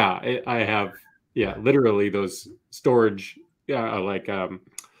 Like, I have, literally those storage, what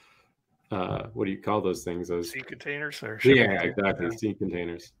do you call those things? Those sea containers, or exactly, sea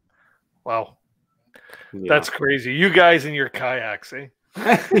containers. Wow, that's crazy. You guys in your kayaks, eh?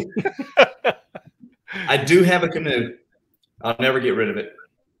 I do have a canoe. I'll never get rid of it.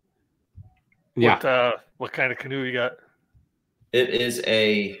 Yeah. What kind of canoe you got? It is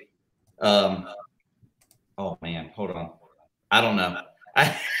a oh man, hold on. I don't know.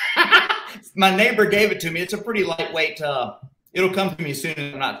 My neighbor gave it to me. It's a pretty lightweight, it'll come to me soon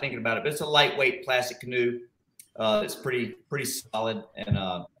as I'm not thinking about it, but it's a lightweight plastic canoe. It's pretty solid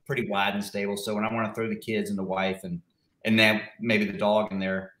and pretty wide and stable. So when I want to throw the kids and the wife and then maybe the dog in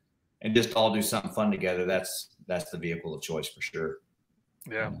there and just all do something fun together, that's the vehicle of choice for sure.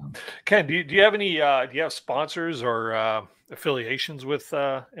 Yeah. Ken, do you have any do you have sponsors or affiliations with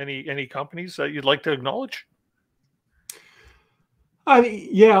any companies that you'd like to acknowledge?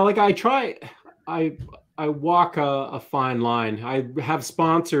 Like I walk a fine line. I have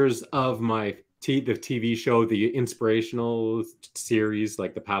sponsors of the TV show, the inspirational series,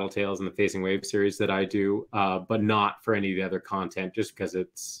 like the Paddle Tales and the Facing Wave series that I do, but not for any of the other content, just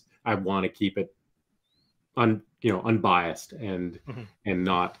because I want to keep it unbiased and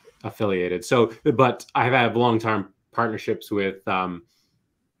not affiliated. So, but I have long-term partnerships with Aquabound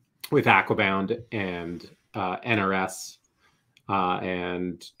and NRS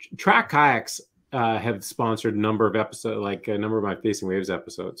and Track Kayaks have sponsored a number of episodes, like a number of my Facing Waves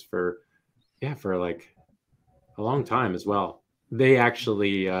episodes for like a long time as well. They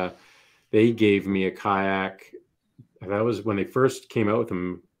actually they gave me a kayak. That was when they first came out with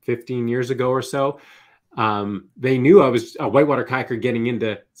them 15 years ago or so. They knew I was a whitewater kayaker getting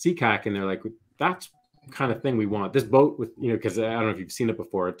into sea kayak, and they're like, that's the kind of thing we want. This boat with, because I don't know if you've seen it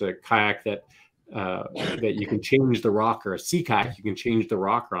before. It's a kayak that that you can change the rocker. A sea kayak you can change the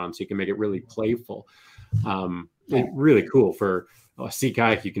rocker on, so you can make it really playful. Really cool for a sea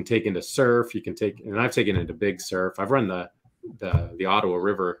kayak. You can take into surf. You can take, and I've taken it into big surf. I've run the Ottawa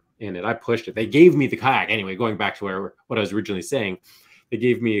River in it. I pushed it. They gave me the kayak anyway. Going back to what I was originally saying, they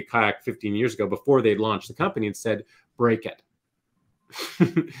gave me a kayak 15 years ago before they'd launched the company and said, break it.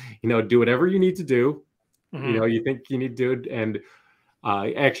 Do whatever you need to do. Mm-hmm. You think you need to do it. And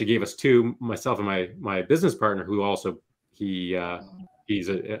actually gave us two, myself and my business partner, who also he's a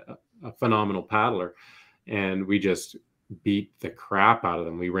phenomenal paddler, and we just beat the crap out of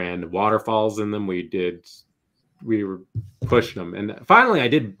them. We ran waterfalls in them. We were pushing them, and finally I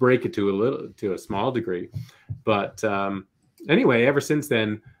did break it to a small degree. But anyway, ever since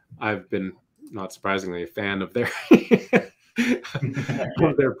then, I've been, not surprisingly, a fan of their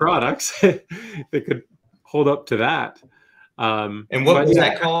of their products. They could hold up to that. And what was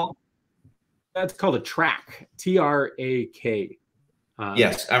that called? That's called a Track, TRAK.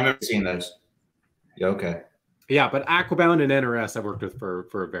 Yes, I remember seeing those. Yeah, okay. Yeah, but Aquabound and NRS I've worked with for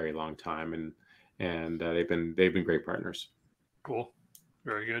a very long time, and they've been great partners. Cool,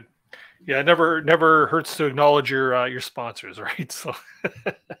 very good. Yeah, it never hurts to acknowledge your sponsors, right? So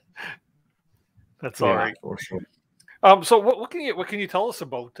that's all right. For sure. So what can you tell us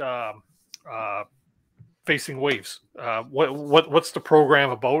about Facing Waves? What's the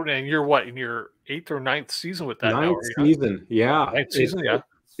program about? And you're in your 8th or 9th season with that? Ninth season, yeah. 9th season, yeah.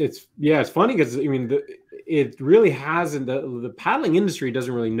 It's funny because it really hasn't. The paddling industry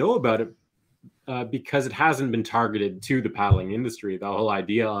doesn't really know about it because it hasn't been targeted to the paddling industry. The whole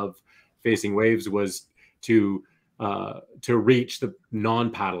idea of Facing Waves was to reach the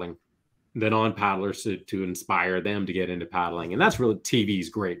non-paddlers, to inspire them to get into paddling, and that's really TV's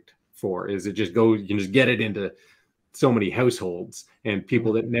great for. Is it just you can just get it into so many households and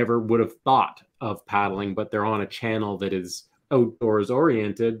people that never would have thought of paddling, but they're on a channel that is outdoors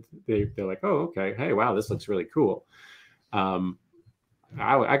oriented. They're like, oh, okay, hey, wow, this looks really cool. I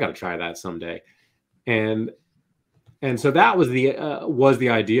got to try that someday. And so that was the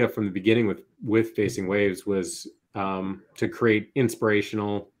idea from the beginning with Facing Waves, was to create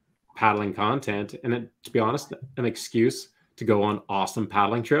inspirational paddling content, and to be honest, an excuse to go on awesome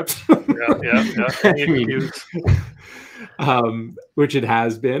paddling trips. Which it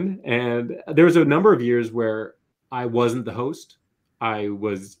has been. And there was a number of years where I wasn't the host. I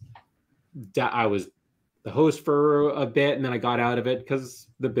was the host for a bit, and then I got out of it because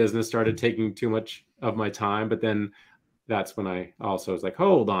the business started taking too much of my time. But then that's when I also was like,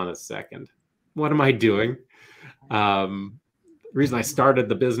 hold on a second, what am I doing? The reason I started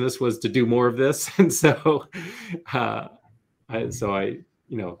the business was to do more of this, and so I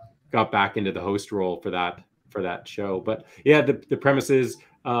got back into the host role for that show. But yeah, the premises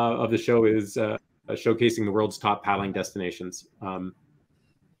of the show is showcasing the world's top paddling destinations,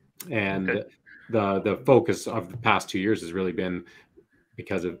 and okay. The focus of the past 2 years has really been,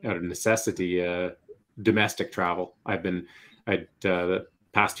 because out of necessity, domestic travel. The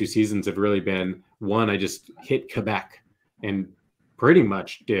past 2 seasons have really been, one, I just hit Quebec and pretty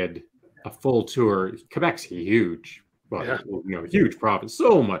much did a full tour. Quebec's huge. Well, yeah. Huge province,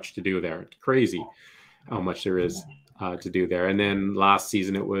 so much to do there. It's crazy how much there is to do there. And then last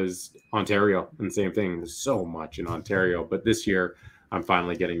season it was Ontario, and the same thing. There's so much in Ontario. But this year I'm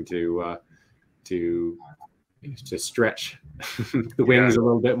finally getting to stretch the wings a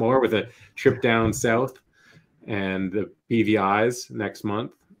little bit more with a trip down south and the BVIs next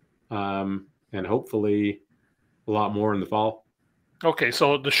month, and hopefully a lot more in the fall. Okay,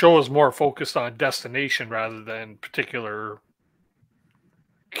 so the show is more focused on destination rather than particular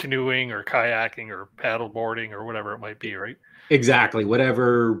canoeing or kayaking or paddle boarding or whatever it might be, right? Exactly.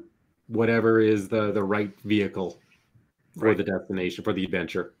 Whatever is the right vehicle for the destination, for the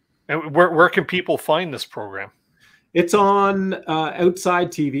adventure. And where can people find this program? It's on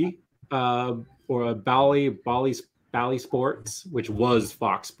Outside TV or Bally Sports, which was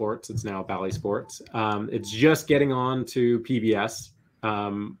Fox Sports. It's now Bally Sports. It's just getting on to PBS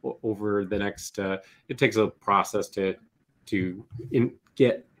over the next. It takes a process to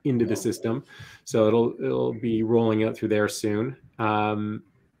get into the system. So it'll be rolling out through there soon.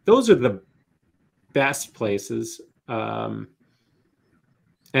 Those are the best places. And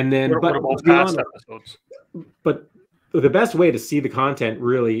then, what about past episodes? But the best way to see the content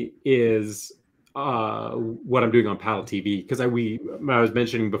really is what I'm doing on Paddle TV, because I was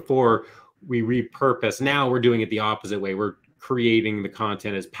mentioning before, we repurpose. Now we're doing it the opposite way. We're creating the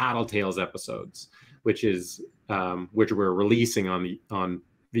content as Paddle Tales episodes, which we're releasing on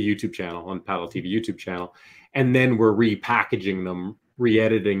the YouTube channel, on Paddle TV YouTube channel, and then we're repackaging them,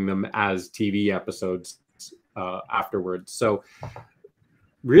 re-editing them as TV episodes afterwards. So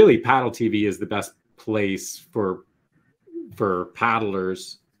really, Paddle TV is the best place for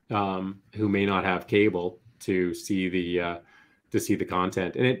paddlers who may not have cable to see the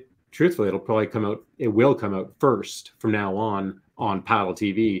content. And truthfully, it'll probably come out. It will come out first from now on Paddle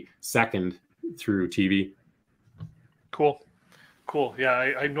TV, second through TV. Cool.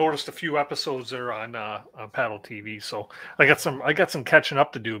 Yeah, I noticed a few episodes there on Paddle TV, so I got some catching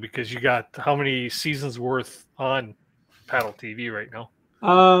up to do, because you got how many seasons worth on Paddle TV right now?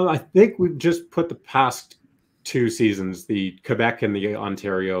 I think we've just put the past 2 seasons, the Quebec and the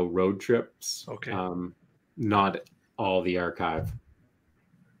Ontario road trips. Okay. Not all the archive.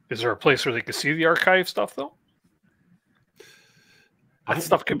 Is there a place where they can see the archive stuff though? That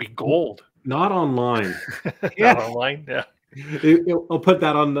stuff could be gold. Not online. Not online. Yeah. I'll put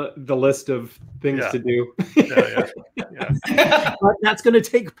that on the list of things to do. Yeah. But that's going to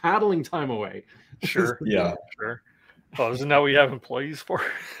take paddling time away. Sure. Yeah. Sure. Oh, isn't that what you have employees for?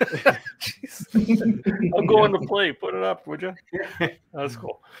 Jeez. I'll go on the play. Put it up, would you? That's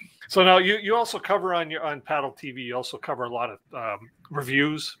cool. So now you also cover on Paddle TV. You also cover a lot of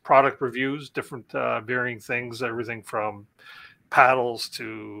reviews, product reviews, different varying things, everything from paddles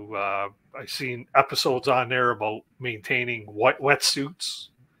to I've seen episodes on there about maintaining wetsuits.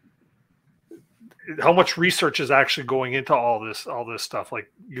 How much research is actually going into all this stuff? Like,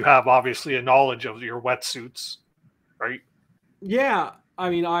 you have obviously a knowledge of your wetsuits, right? Yeah, I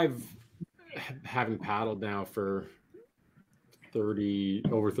mean, haven't paddled now for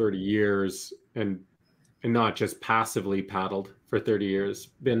over 30 years, and not just passively paddled for 30 years.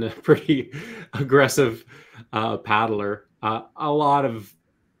 Been a pretty aggressive paddler. A lot of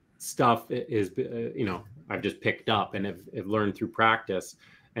stuff is, I've just picked up and have learned through practice,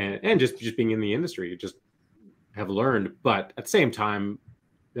 and just being in the industry, you just have learned. But at the same time,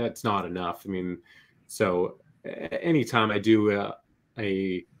 that's not enough. I mean, so anytime I do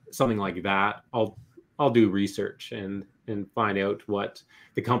something like that, I'll do research and find out what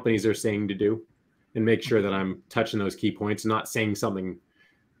the companies are saying to do, and make sure that I'm touching those key points and not saying something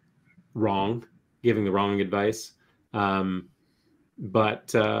wrong, giving the wrong advice. Yeah,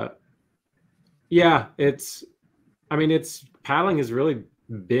 paddling has really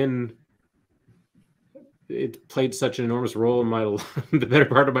it played such an enormous role in the better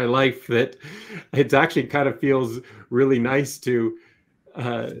part of my life, that it actually kind of feels really nice to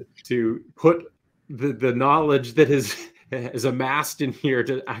put the knowledge that is amassed in here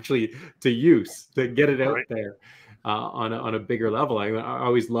to use, to get it out there on a bigger level. I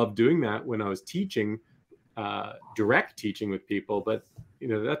always loved doing that when I was teaching, direct teaching with people. But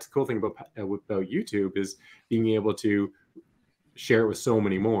that's the cool thing about YouTube, is being able to share it with so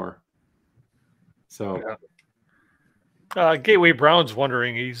many more. So Gateway Brown's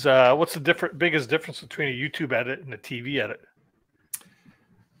wondering, he's what's the biggest difference between a YouTube edit and a TV edit?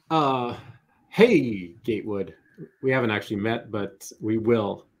 Hey, Gatewood, we haven't actually met, but we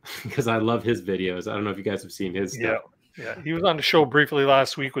will, because I love his videos. I don't know if you guys have seen his stuff. Yeah, he was on the show briefly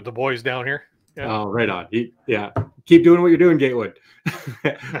last week with the boys down here. Yeah. Oh, right on. Keep doing what you're doing, Gatewood.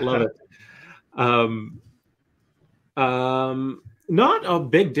 Love it. Not a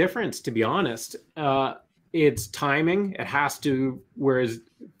big difference, to be honest. It's timing. It has to, whereas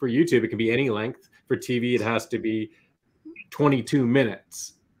for YouTube, it can be any length. For TV, it has to be 22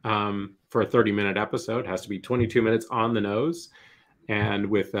 minutes. For a 30-minute episode, it has to be 22 minutes on the nose, and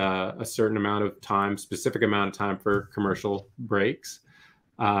with a certain amount of time, specific amount of time for commercial breaks.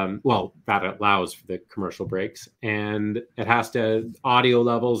 Well, that allows for the commercial breaks, and it has to, audio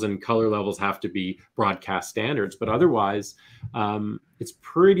levels and color levels have to be broadcast standards, but otherwise it's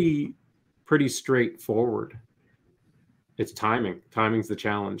pretty straightforward. It's timing. Timing's the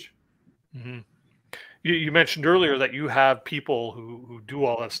challenge. Mm-hmm. You mentioned earlier that you have people who do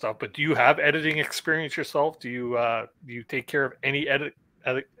all that stuff, but do you have editing experience yourself? Do you take care of any edit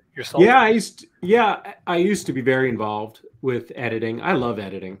yourself? Yeah, I used to be very involved with editing. I love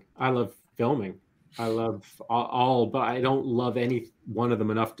editing. I love filming. I love all, but I don't love any one of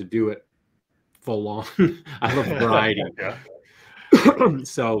them enough to do it full on. I love variety.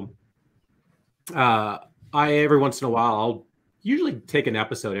 So I every once in a while I'll usually take an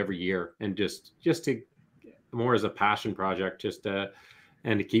episode every year and just to more as a passion project, just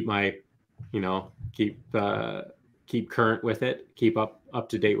and to keep my keep current with it, keep up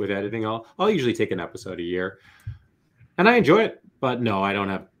to date with editing. I'll usually take an episode a year, and I enjoy it. But no, I don't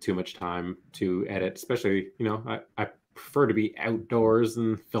have too much time to edit, especially I prefer to be outdoors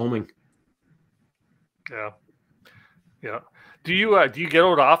and filming. Yeah. Do you get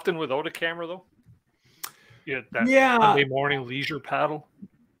out often without a camera though? Yeah. Sunday morning leisure paddle.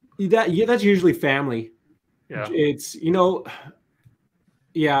 That's usually family. Yeah. It's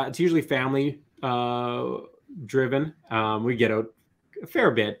it's usually family driven. We get out a fair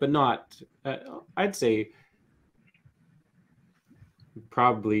bit, but not. I'd say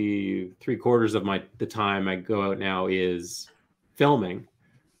probably 3/4 of the time I go out now is filming,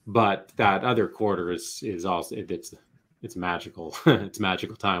 but that other quarter is also it's magical. It's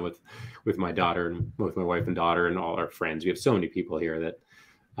magical time with my daughter and with my wife and daughter and all our friends. We have so many people here that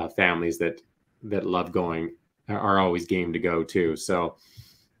families that love going are always game to go too. So,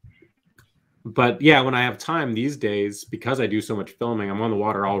 but yeah, when I have time these days, because I do so much filming, I'm on the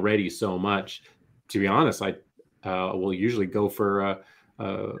water already so much. To be honest, I will usually go for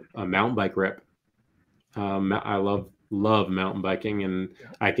a mountain bike rip. I love mountain biking, and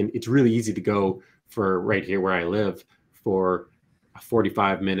it's really easy to go for right here where I live for a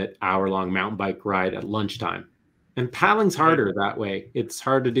 45-minute, hour-long mountain bike ride at lunchtime. And paddling's harder that way. It's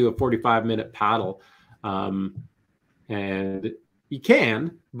hard to do a 45-minute paddle. And you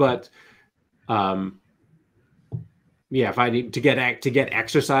can, but if I need to get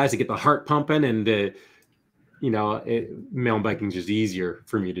exercise, to get the heart pumping, and mountain biking is just easier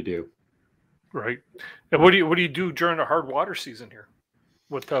for me to do. Right. And what do you do during the hard water season here?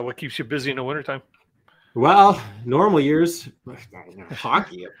 What keeps you busy in the wintertime? Well, normal years,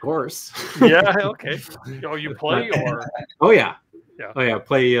 hockey, of course. Yeah. Okay. Oh, you play or? Oh yeah. Yeah. Oh yeah.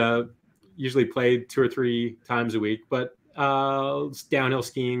 Play. Usually play 2 or 3 times a week, but downhill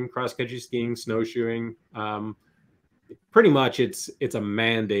skiing, cross country skiing, snowshoeing. Pretty much, it's a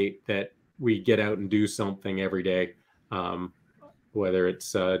mandate that we get out and do something every day. Whether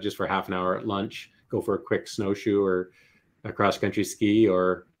it's just for half an hour at lunch, go for a quick snowshoe or a cross country ski,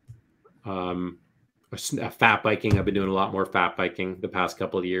 or fat biking. I've been doing a lot more fat biking the past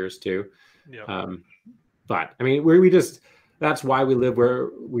couple of years too. Yeah. But I mean, that's why we live where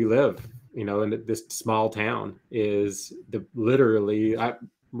we live. In this small town is literally,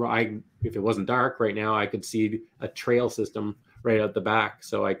 if it wasn't dark right now, I could see a trail system right out the back,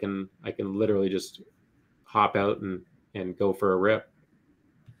 so I can literally just hop out and go for a rip.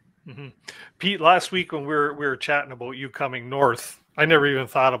 Mm-hmm. Pete, last week when we were chatting about you coming north, I never even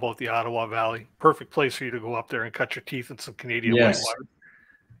thought about the Ottawa Valley. Perfect place for you to go up there and cut your teeth in some Canadian whitewater.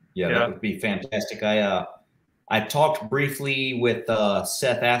 Yeah, that would be fantastic. I talked briefly with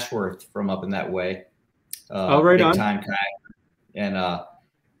Seth Ashworth from up in that way. Big time kayak. And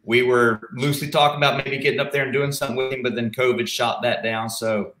we were loosely talking about maybe getting up there and doing something with him, but then COVID shot that down.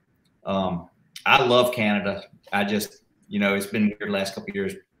 So I love Canada. I just, it's been weird the last couple of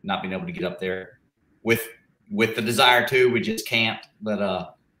years not being able to get up there with the desire to. We just can't. But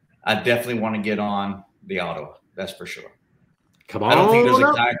I definitely want to get on the Ottawa. That's for sure. Come on. I don't think there's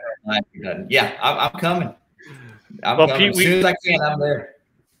a kayak. Yeah, I'm coming. Pete, as soon as I can, I'm there.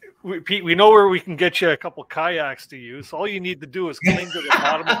 Pete, we know where we can get you a couple kayaks to use. All you need to do is cling to the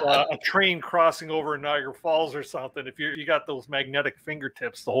bottom of a train crossing over Niagara Falls or something. If you got those magnetic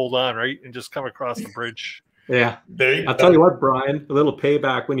fingertips to hold on, right, and just come across the bridge. Yeah. I'll tell you what, Brian, a little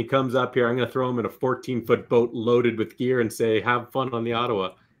payback when he comes up here. I'm going to throw him in a 14-foot boat loaded with gear and say, have fun on the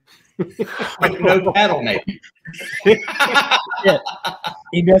Ottawa. No paddle, maybe. Yeah.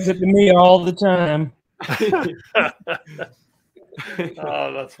 He does it to me all the time.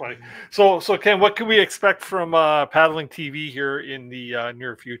 Oh, that's funny. So Ken, what can we expect from Paddling TV here in the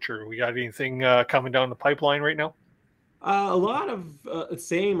near future? We got anything coming down the pipeline right now? A lot of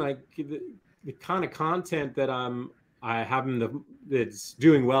same, like the kind of content that that's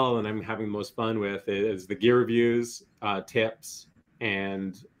doing well and I'm having the most fun with is the gear reviews, tips,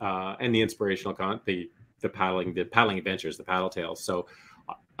 and the inspirational content, the paddling adventures, the paddle tales. So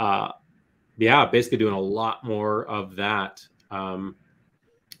basically doing a lot more of that. And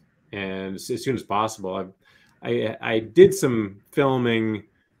as soon as possible, I did some filming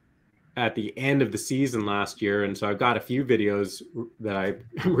at the end of the season last year, and so I've got a few videos that I'm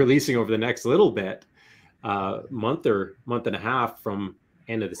releasing over the next little bit, month and a half from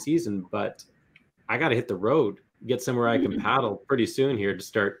end of the season. But I got to hit the road, get somewhere I can paddle pretty soon here to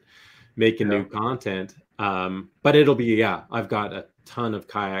start making new content. But it'll be I've got ton of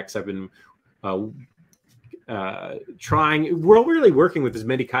kayaks. I've been really working with as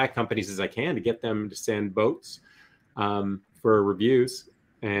many kayak companies as I can to get them to send boats for reviews,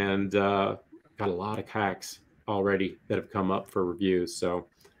 and got a lot of kayaks already that have come up for reviews. So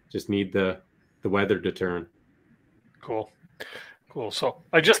just need the weather to turn. Cool. So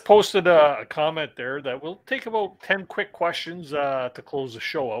I just posted a comment there that will take about 10 quick questions to close the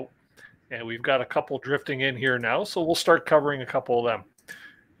show out. And we've got a couple drifting in here now, so we'll start covering a couple of them.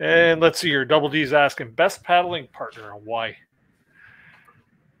 And let's see here. Double D's asking, best paddling partner and why?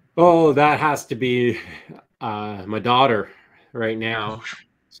 Oh, that has to be my daughter right now.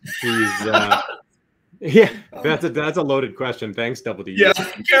 She's yeah, that's a loaded question. Thanks, Double D. Yeah,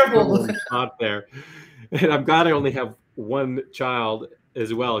 careful. Not there. And I'm glad I only have one child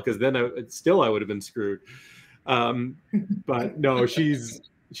as well, because then I would have been screwed. But no, she's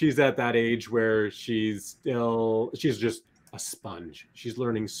at that age where she's just a sponge. She's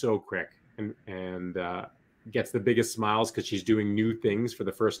learning so quick and gets the biggest smiles because she's doing new things for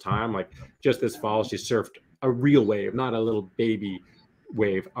the first time. Like just this fall, she surfed a real wave, not a little baby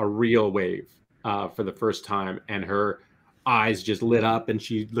wave, a real wave for the first time, and her eyes just lit up, and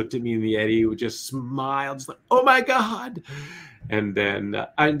she looked at me in the eddy, just smiled, just like, "Oh my God!" And then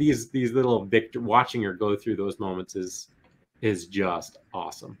these little watching her go through those moments is just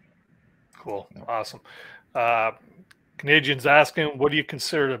awesome. Cool, awesome. Canadians asking, what do you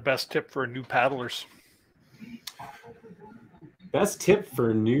consider the best tip for new paddlers? Best tip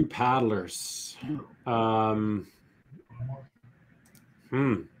for new paddlers.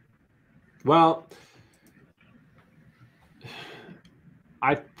 Well,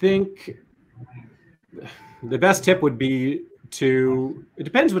 I think the best tip would be it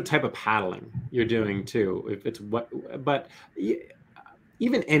depends what type of paddling you're doing too. If it's but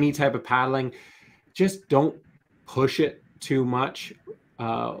even any type of paddling, just don't push it too much.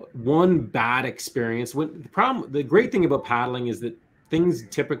 One bad experience, the great thing about paddling is that things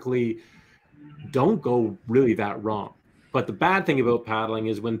typically don't go really that wrong. But the bad thing about paddling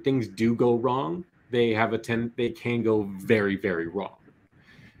is when things do go wrong, they can go very, very wrong.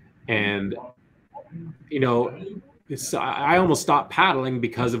 And I almost stopped paddling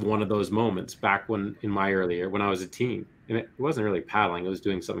because of one of those moments back when I was a teen. And it wasn't really paddling, I was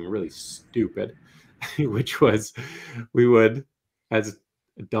doing something really stupid, which was we would, as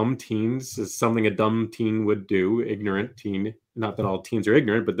dumb teens, as something a dumb teen would do, ignorant teen, not that all teens are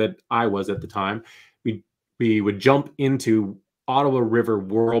ignorant, but that I was at the time, we would jump into Ottawa River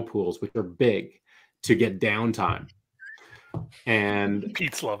whirlpools, which are big, to get downtime. And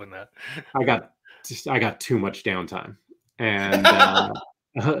Pete's loving that. I got too much downtime, and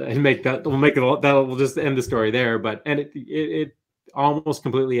we'll just end the story there. But it almost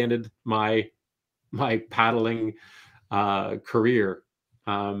completely ended my paddling career.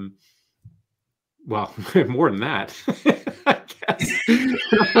 Well, more than that, I guess.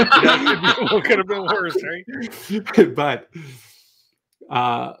 What could have been worse, right?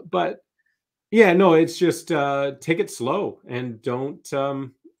 But yeah, no, it's just take it slow and don't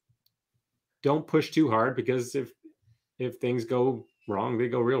push too hard, because if things go wrong, they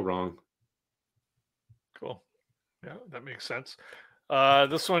go real wrong. Cool. Yeah, that makes sense.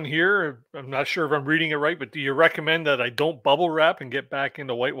 This one here, I'm not sure if I'm reading it right, but do you recommend that I don't bubble wrap and get back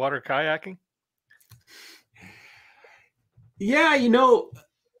into whitewater kayaking? Yeah,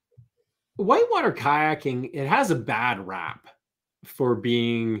 whitewater kayaking, it has a bad rap for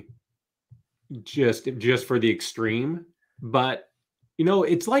being just for the extreme, but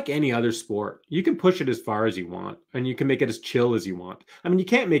it's like any other sport. You can push it as far as you want, and you can make it as chill as you want. I mean, you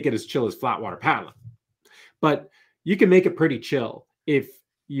can't make it as chill as flat water paddling, but you can make it pretty chill if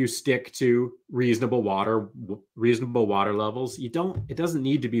you stick to reasonable water levels. It doesn't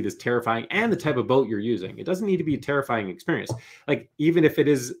need to be this terrifying, and the type of boat you're using, it doesn't need to be a terrifying experience. Like, even if it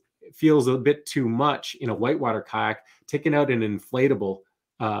feels a bit too much in a whitewater kayak, taking out an inflatable,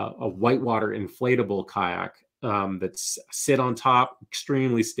 a whitewater inflatable kayak that's sit on top,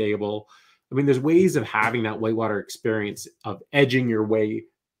 extremely stable. I mean, there's ways of having that whitewater experience, of edging your way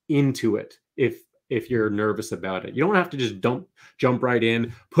into it if you're nervous about it. You don't have to just jump right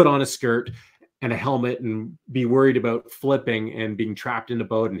in, put on a skirt and a helmet and be worried about flipping and being trapped in a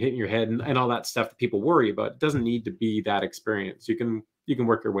boat and hitting your head and all that stuff that people worry about. It doesn't need to be that experience. You can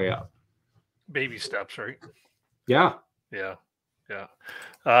work your way up. Baby steps, right? Yeah.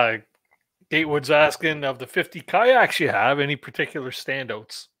 Gatewood's asking, of the 50 kayaks you have, any particular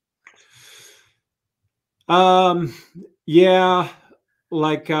standouts? Yeah,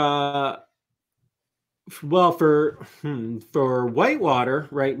 like well, for whitewater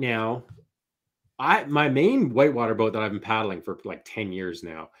right now, My main whitewater boat that I've been paddling for like 10 years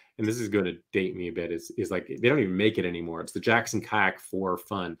now, and this is going to date me a bit, is like they don't even make it anymore. It's the Jackson Kayak for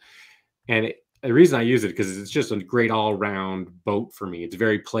Fun. And the reason I use it because it's just a great all-round boat for me. It's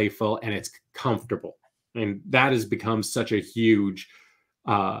very playful and it's comfortable. And that has become such a huge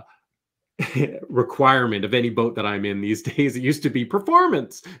requirement of any boat that I'm in these days. It used to be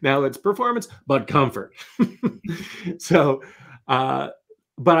performance. Now it's performance, but comfort. So,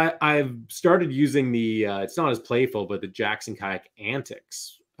 but I've started using the, it's not as playful, but the Jackson Kayak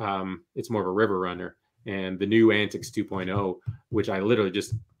Antics. It's more of a river runner, and the new Antics 2.0, which I literally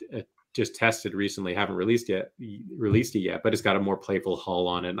just tested recently, haven't released it yet, but it's got a more playful hull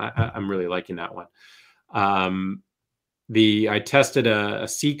on it. And I'm really liking that one. I tested a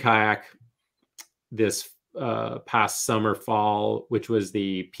sea kayak this past summer, fall, which was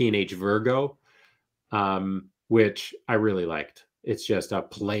the P&H Virgo, which I really liked. It's just a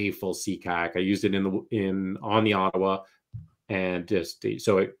playful sea kayak. I used it on the Ottawa, and just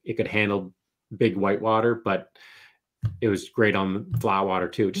so it could handle big whitewater, but it was great on flat water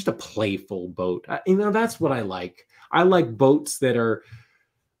too. Just a playful boat. That's what I like. I like boats that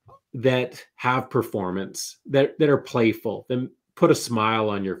have performance, that are playful, then put a smile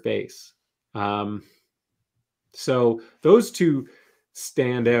on your face. So those two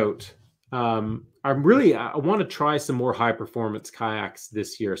stand out. I want to try some more high performance kayaks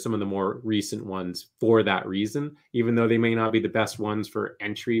this year, some of the more recent ones, for that reason, even though they may not be the best ones for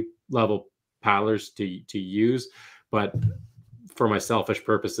entry level paddlers to use. But for my selfish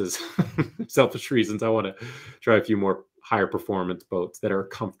purposes, selfish reasons, I want to try a few more higher performance boats that are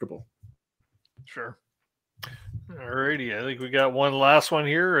comfortable. Sure. Alrighty, I think we got one last one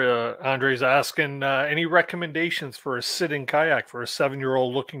here. Andre's asking, any recommendations for a sitting kayak for a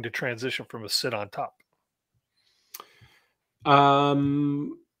 7-year-old looking to transition from a sit on top?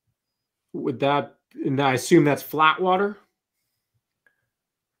 And I assume that's flat water.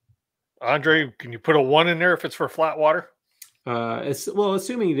 Andre, can you put a 1 in there if it's for flat water?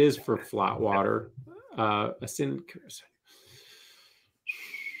 Assuming it is for flat water.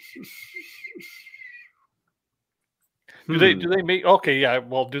 Do they make, okay, yeah,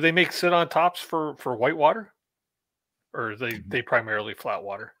 well, do they make sit on tops for whitewater, or they primarily flat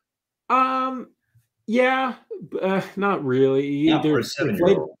water? Yeah, not really. Not for a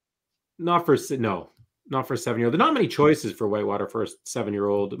 7-year-old. Not for a 7-year-old. There's not many choices for whitewater for a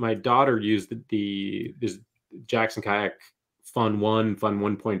 7-year-old. My daughter used this Jackson Kayak Fun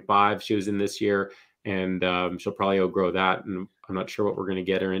 1.5. She was in this year, and she'll probably outgrow that, and I'm not sure what we're going to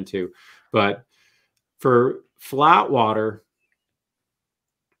get her into. But for flat water,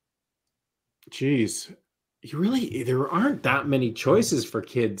 geez, there aren't that many choices for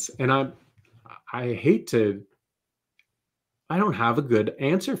kids, and I don't have a good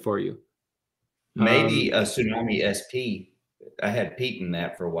answer for you. Maybe a Tsunami SP. I had Pete in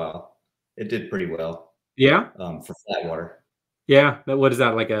that for a while. It did pretty well. Yeah. For flat water. Yeah. What is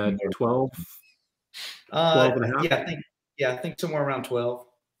that, like a 12? 12 and a half? Yeah, I think somewhere around 12.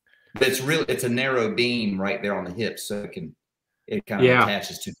 But it's a narrow beam right there on the hips, so it kind of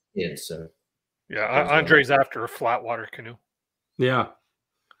attaches to the head. So yeah, Andre's after a flat water canoe. Yeah.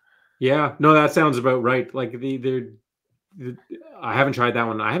 Yeah. No, that sounds about right. Like I haven't tried that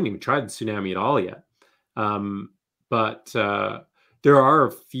one. I haven't even tried the Tsunami at all yet. But there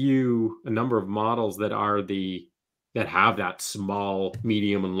are a number of models that have that small,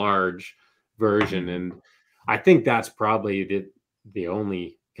 medium, and large version, and I think that's probably the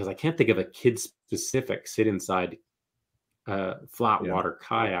only, because I can't think of a kid-specific sit inside flat water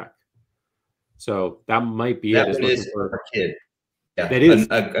kayak. So that might be that it. Is for a kid. Yeah, that is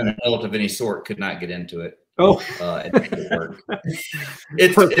an adult of any sort could not get into it. Oh,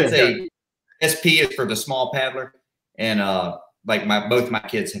 it's a SP is for the small paddler, and like both my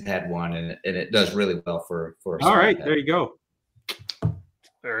kids have had one, and it does really well for a all right, paddler. there you go.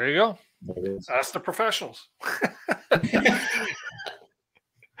 There you go. Ask the professionals.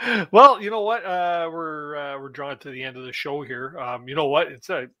 Well, you know what? We're drawn to the end of the show here. You know what? It's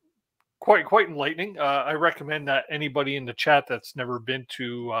quite enlightening. I recommend that anybody in the chat that's never been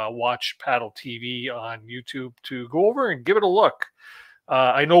to watch Paddle TV on YouTube to go over and give it a look.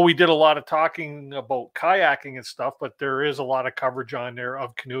 I know we did a lot of talking about kayaking and stuff, but there is a lot of coverage on there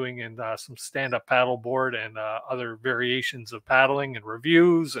of canoeing and some stand-up paddleboard and other variations of paddling and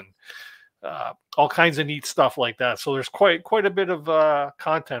reviews and all kinds of neat stuff like that. So there's quite a bit of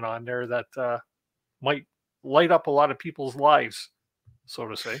content on there that might light up a lot of people's lives, so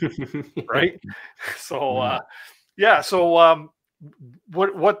to say. Right? So yeah, so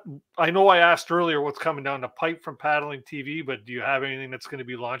what I know I asked earlier what's coming down the pipe from Paddling TV, but do you have anything that's going to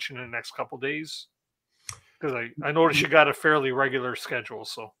be launching in the next couple of days? Because I noticed you got a fairly regular schedule.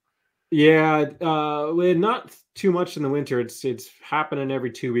 So Yeah, not too much in the winter. It's happening every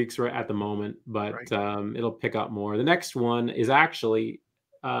 2 weeks right at the moment, but it'll pick up more. The next one is actually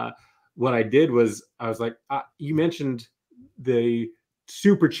what I did was I was like, you mentioned the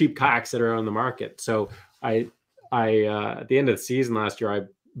super cheap kayaks that are on the market. So I at the end of the season last year, I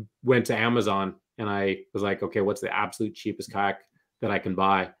went to Amazon and I was like, okay, what's the absolute cheapest kayak that I can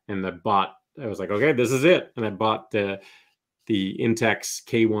buy? And I was like, okay, this is it. And I bought the Intex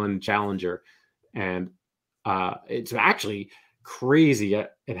K1 Challenger, and it's actually crazy.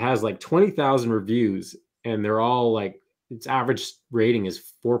 It has like 20,000 reviews, and they're all like, its average rating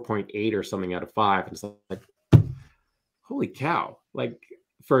is 4.8 or something out of 5. And it's like, holy cow! Like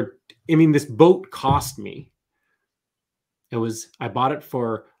this boat cost me. I bought it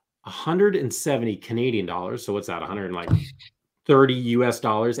for 170 Canadian dollars. So what's that? 130 US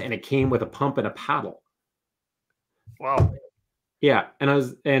dollars, and it came with a pump and a paddle. Wow. Yeah,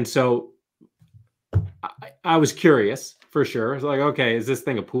 and so I was curious for sure. I was like, okay, is this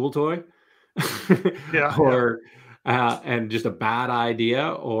thing a pool toy? Yeah. And just a bad idea,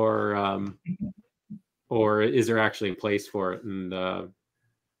 or is there actually a place for it? And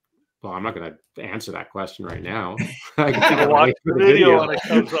well, I'm not going to answer that question right now. I can watch the video when it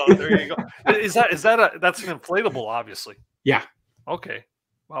comes out. There you go. That's an inflatable, obviously. Yeah. Okay.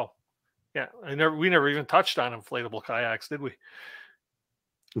 Wow. Yeah, we never even touched on inflatable kayaks, did we?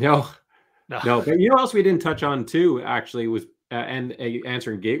 No. But you know what else we didn't touch on too, actually, was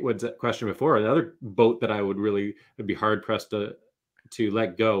answering Gatewood's question before, another boat that I would be hard pressed to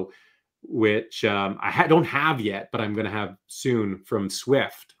let go, which I don't have yet, but I'm going to have soon from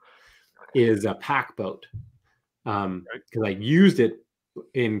Swift, is a pack boat. Because I used it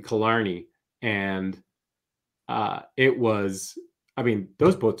in Killarney, and it was,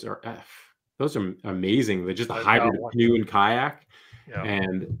 those boats are amazing. They're just a hybrid canoe and kayak. Yeah.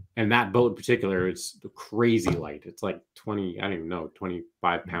 And that boat in particular, it's crazy light. It's like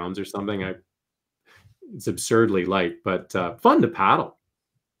 25 pounds or something. It's absurdly light, but fun to paddle.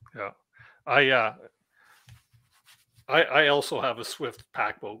 Yeah. I also have a Swift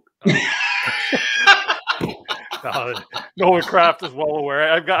pack boat. Novacraft is well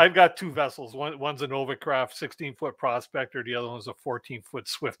aware. I've got two vessels. One's a Novacraft 16-foot Prospector. The other one's a 14-foot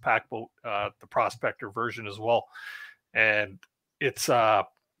Swift pack boat, the Prospector version as well. And it's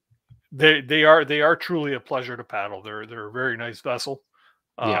they are truly a pleasure to paddle. They're a very nice vessel.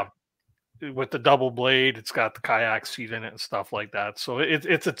 With the double blade, it's got the kayak seat in it and stuff like that. So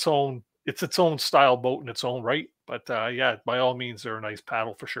it's its own style boat in its own right. But yeah, by all means, they're a nice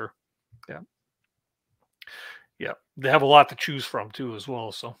paddle for sure. Yeah, they have a lot to choose from too, as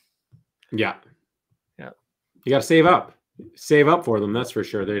well. So, yeah, you got to save up for them. That's for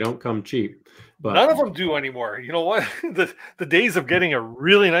sure. They don't come cheap. But none of them do anymore. You know what? the days of getting a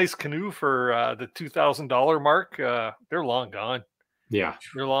really nice canoe for the $2,000 mark, they're long gone. Yeah,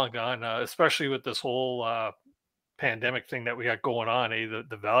 they're long gone. Especially with this whole pandemic thing that we got going on.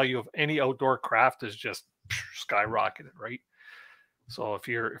 The value of any outdoor craft is just skyrocketed, right? So if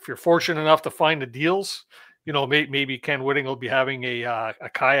you're fortunate enough to find the deals, maybe Ken Whitting will be having a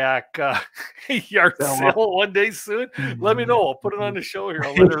kayak yard sale one day soon. Let me know. I'll put it on the show here.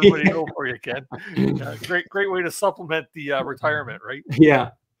 I'll let everybody know for you, Ken. Great way to supplement the retirement, right? Yeah,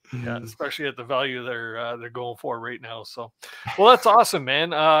 especially at the value they're going for right now. So, well, that's awesome,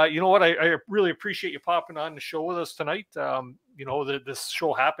 man. You know what? I really appreciate you popping on the show with us tonight. This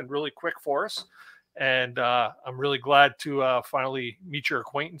show happened really quick for us, and I'm really glad to finally meet your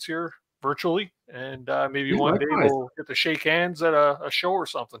acquaintance here virtually, and maybe one day we'll get to shake hands at a show or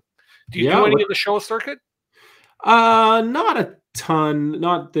something. Do you do any of the show circuit? Not a ton,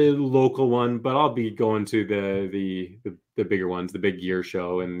 not the local one, but I'll be going to the bigger ones, the big gear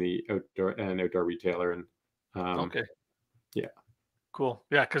show and the outdoor retailer. And okay, yeah, cool.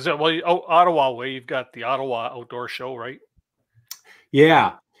 Yeah, because Ottawa way, you've got the Ottawa Outdoor Show, right?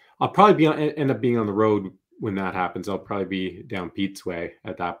 Yeah, I'll probably end up being on the road when that happens. I'll probably be down Pete's way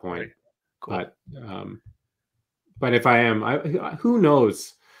at that point. Right. Cool. But if I am, who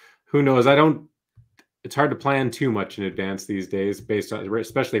knows? It's hard to plan too much in advance these days, based on,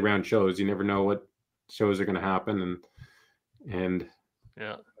 especially around shows. You never know what shows are going to happen, and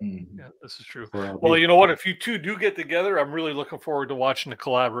yeah, this is true. Well, you know what? If you two do get together, I'm really looking forward to watching the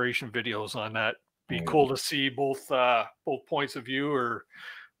collaboration videos on that. Be cool to see both points of view, or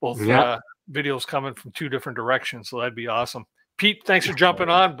both videos coming from two different directions. So that'd be awesome. Pete, thanks for jumping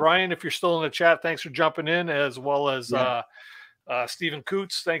on. Brian, if you're still in the chat, thanks for jumping in, as well as Stephen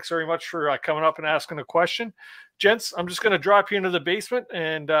Coots. Thanks very much for coming up and asking a question. gents, I'm just going to drop you into the basement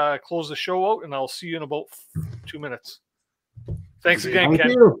and close the show out, and I'll see you in about 2 minutes. Thanks again, Thank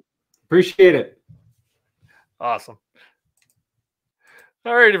Ken. you. Appreciate it. Awesome.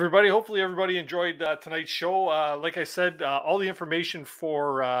 All right, everybody. Hopefully everybody enjoyed tonight's show. Like I said, all the information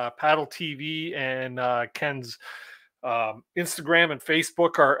for Paddle TV and Ken's Instagram and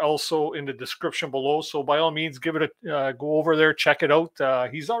Facebook are also in the description below. So by all means, give it a go over there, check it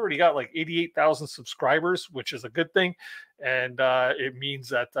out. He's already got like 88,000 subscribers, which is a good thing. And it means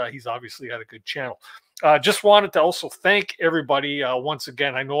that he's obviously got a good channel. Just wanted to also thank everybody once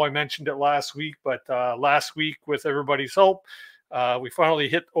again. I know I mentioned it last week, but last week with everybody's help, we finally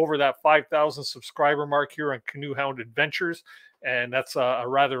hit over that 5,000 subscriber mark here on Canoe Hound Adventures. And that's a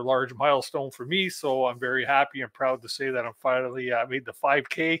rather large milestone for me. So I'm very happy and proud to say that I'm finally made the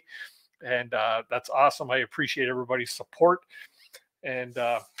 5K. And that's awesome. I appreciate everybody's support. And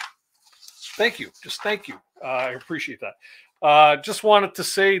thank you. Just thank you. I appreciate that. Just wanted to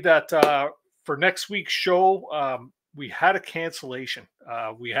say that for next week's show, we had a cancellation.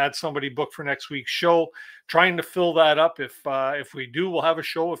 We had somebody booked for next week's show, trying to fill that up. If we do, we'll have a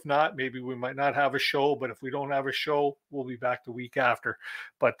show. If not, maybe we might not have a show. But if we don't have a show, we'll be back the week after.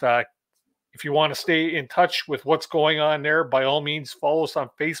 But if you want to stay in touch with what's going on there, by all means, follow us on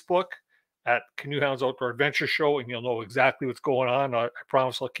Facebook at Canoe Hounds Outdoor Adventure Show, and you'll know exactly what's going on. I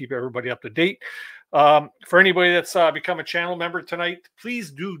promise I'll keep everybody up to date. For anybody that's become a channel member tonight, please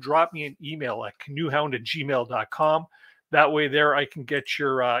do drop me an email at canoehound@gmail.com. That way there I can get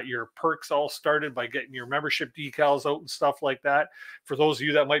your perks all started by getting your membership decals out and stuff like that. For those of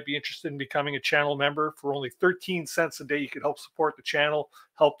you that might be interested in becoming a channel member, for only 13 cents a day, you can help support the channel,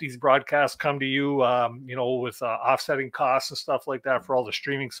 help these broadcasts come to you, you know, with offsetting costs and stuff like that for all the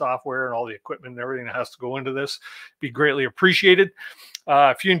streaming software and all the equipment and everything that has to go into this. Be greatly appreciated.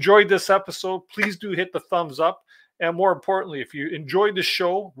 If you enjoyed this episode, please do hit the thumbs up. And more importantly, if you enjoyed the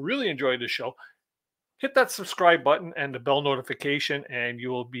show, really enjoyed the show, hit that subscribe button and the bell notification, and you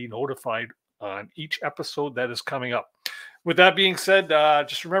will be notified on each episode that is coming up. With that being said,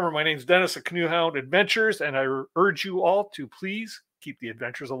 just remember, my name's Dennis at Canoe Hound Adventures, and I urge you all to please keep the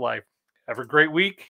adventures alive. Have a great week,